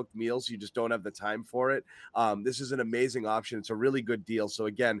home-cooked meals, you just don't have the time for it. This is an amazing option. It's a really good deal. So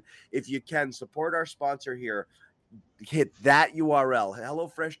again, if you can support our sponsor here, hit that URL,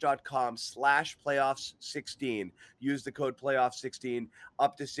 hellofresh.com/playoffs16. Use the code playoffs16,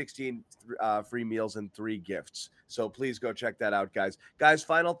 up to 16 free meals and 3 gifts. So please go check that out, guys. Guys,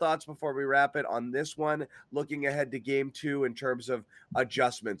 final thoughts before we wrap it on this one, looking ahead to game 2 in terms of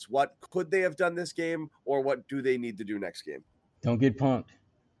adjustments. What could they have done this game, or what do they need to do next game? Don't get punked.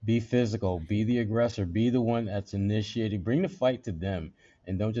 Be physical. Be the aggressor. Be the one that's initiating. Bring the fight to them.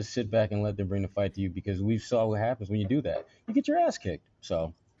 And don't just sit back and let them bring the fight to you, because we saw what happens when you do that. You get your ass kicked.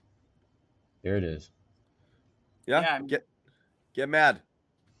 So there it is. Yeah. Get mad.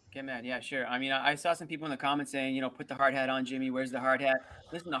 Get mad. Yeah, sure. I mean, I saw some people in the comments saying, put the hard hat on, Jimmy. Where's the hard hat?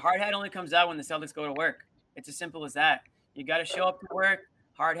 Listen, the hard hat only comes out when the Celtics go to work. It's as simple as that. You got to show up to work,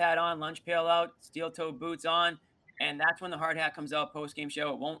 hard hat on, lunch pail out, steel-toed boots on. And that's when the hard hat comes out post-game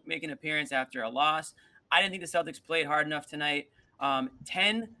show. It won't make an appearance after a loss. I didn't think the Celtics played hard enough tonight.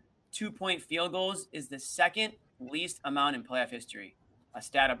 10 two-point field goals is the second least amount in playoff history. A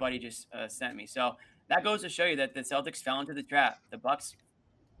stat a buddy just sent me. So that goes to show you that the Celtics fell into the trap. The Bucks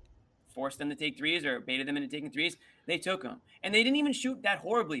forced them to take threes or baited them into taking threes. They took them. And they didn't even shoot that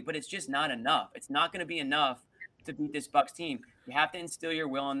horribly, but it's just not enough. It's not going to be enough to beat this Bucks team. You have to instill your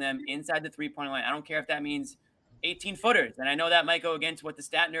will in them inside the three-point line. I don't care if that means 18-footers. And I know that might go against what the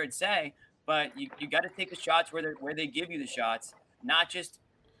stat nerds say, but you got to take the shots where they give you the shots, not just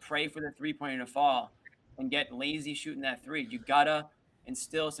pray for the three-pointer to fall and get lazy shooting that three. You got to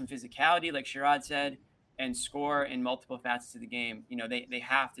instill some physicality, like Sherrod said, and score in multiple facets of the game. They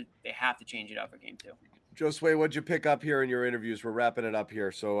have to change it up for game 2. Josue, what'd you pick up here in your interviews? We're wrapping it up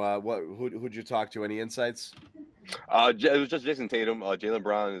here. So who'd you talk to? Any insights? It was just Jason Tatum. Jaylen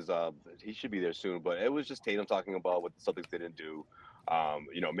Brown he should be there soon, but it was just Tatum talking about what the Celtics didn't do,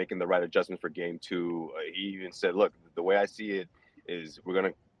 making the right adjustment for game 2. He even said, look, the way I see it is we're going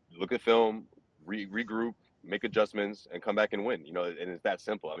to look at film, regroup, make adjustments, and come back and win, and it's that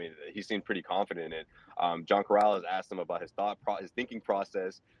simple. I mean, he seemed pretty confident in it. John Corrales asked him about his thinking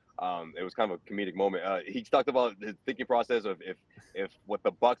process. It was kind of a comedic moment. He talked about his thinking process of if what the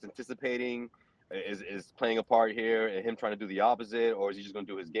Bucks anticipating is playing a part here and him trying to do the opposite, or is he just going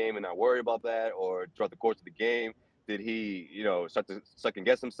to do his game and not worry about that, or throughout the course of the game, did he, start to second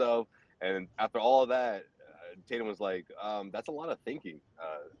guess himself? And after all of that, Tatum was like, that's a lot of thinking,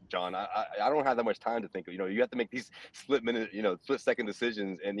 John. I don't have that much time to think. You have to make these split second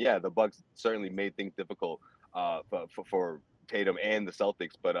decisions. And yeah, the Bucks certainly made things difficult for Tatum and the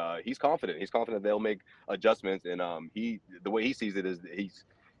Celtics, but he's confident. He's confident they'll make adjustments. And the way he sees it is he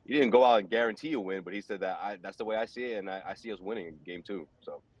didn't go out and guarantee a win, but he said that that's the way I see it, and I see us winning in game 2.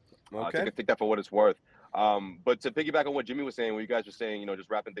 So take that for what it's worth. But to piggyback on what Jimmy was saying, what you guys were saying, just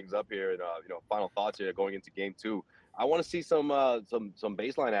wrapping things up here and final thoughts here going into game 2. I want to see some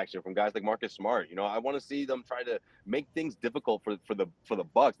baseline action from guys like Marcus Smart. I want to see them try to make things difficult for the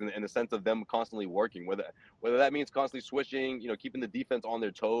Bucks in the sense of them constantly working, whether that means constantly switching, keeping the defense on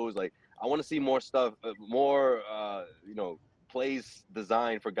their toes. Like, I want to see more stuff, plays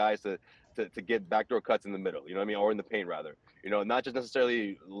designed for guys to get backdoor cuts in the middle, or in the paint rather, not just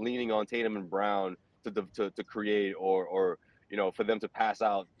necessarily leaning on Tatum and Brown to create or for them to pass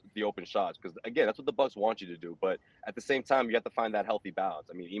out the open shots, because again, that's what the Bucks want you to do. But at the same time, you have to find that healthy balance.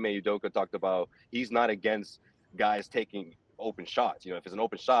 I mean, Ime Udoka talked about he's not against guys taking open shots. If it's an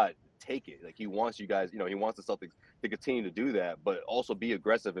open shot, take it. Like he wants you guys, he wants the Celtics to continue to do that, but also be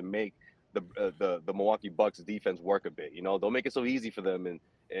aggressive and make the Milwaukee Bucks defense work a bit. Don't make it so easy for them and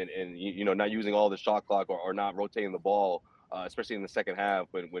not using all the shot clock or not rotating the ball, especially in the second half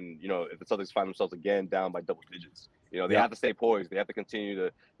when if the Celtics find themselves again down by double digits. They have to stay poised. They have to continue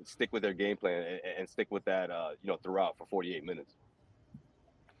to stick with their game plan and stick with that throughout for 48 minutes.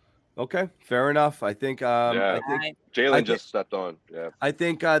 Okay, fair enough. I think Jalen just stepped on. Yeah, I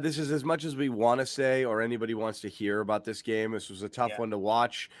think this is as much as we want to say or anybody wants to hear about this game. This was a tough one to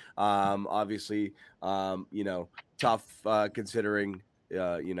watch. Obviously, tough considering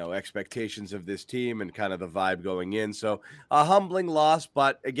expectations of this team and kind of the vibe going in. So a humbling loss,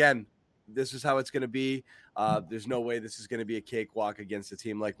 but again, this is how it's going to be. There's no way this is going to be a cakewalk against a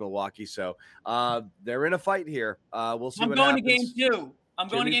team like Milwaukee. So they're in a fight here. We'll see. I'm going to game 2. I'm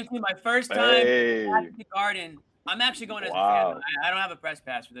going to game 2. My first time at the Garden. I'm actually going as a fan. I don't have a press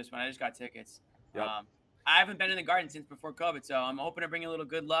pass for this one. I just got tickets. Yep. I haven't been in the Garden since before COVID, so I'm hoping to bring a little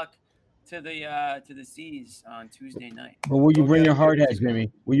good luck to the C's on Tuesday night. But will you bring your hard hat,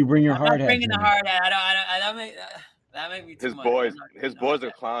 Jimmy? Will you bring your hard hat? I'm bringing the hard hat. That may be too much. His boys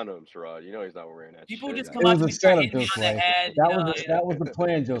are clowning him, Sherrod. He's not wearing that. People shit just come up to me and hit me on the head. That was the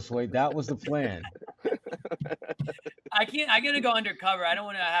plan, Josue. That was the plan. I gotta go undercover. I don't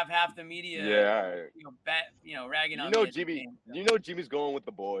want to have half the media. Ragging on. Jimmy. Jimmy's going with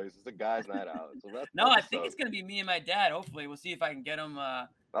the boys. It's a guys' night out. So I think it's gonna be me and my dad. Hopefully, we'll see if I can get him. Nice.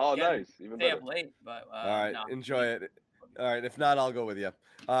 Even stay better. up late, but all right, enjoy it. All right, if not, I'll go with you.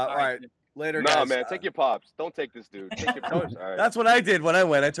 All right. Later, no, guys. Man, take your pops. Don't take this dude. Take your pops. All right. That's what I did when I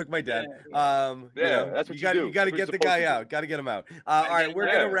went. I took my dad. That's what you do. You got to get the guy out. Got to get him out. All right, we're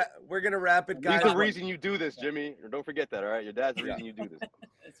gonna wrap it, guys. He's the reason you do this, Jimmy. Don't forget that. All right, your dad's the reason you do this.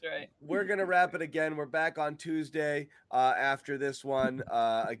 That's right. We're gonna wrap it again. We're back on Tuesday after this one.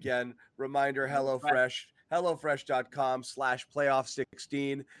 Again, reminder: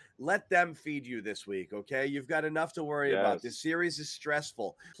 HelloFresh.com/playoff16. Let them feed you this week, okay? You've got enough to worry about. This series is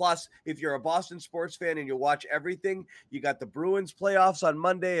stressful. Plus, if you're a Boston sports fan and you watch everything, you got the Bruins playoffs on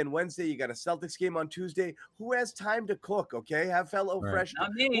Monday and Wednesday. You got a Celtics game on Tuesday. Who has time to cook, okay? Have HelloFresh.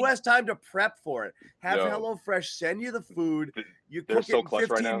 Right. Who has time to prep for it? Have HelloFresh send you the food. You cook it in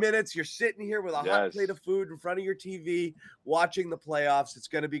 15 minutes. You're sitting here with a hot plate of food in front of your TV watching the playoffs. It's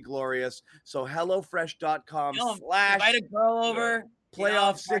going to be glorious. So HelloFresh.com/ invite a girl over.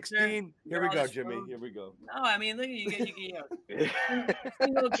 Playoff 16. Here we go, Jimmy. Here we go. No, I mean, look, you single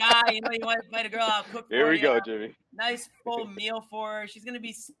guy. You want to invite a girl out, cook for you. Here we go, Jimmy. Nice full meal for her. She's gonna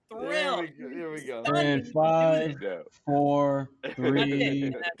be thrilled. Here we go. And 5, 4,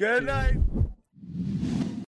 3. Good night.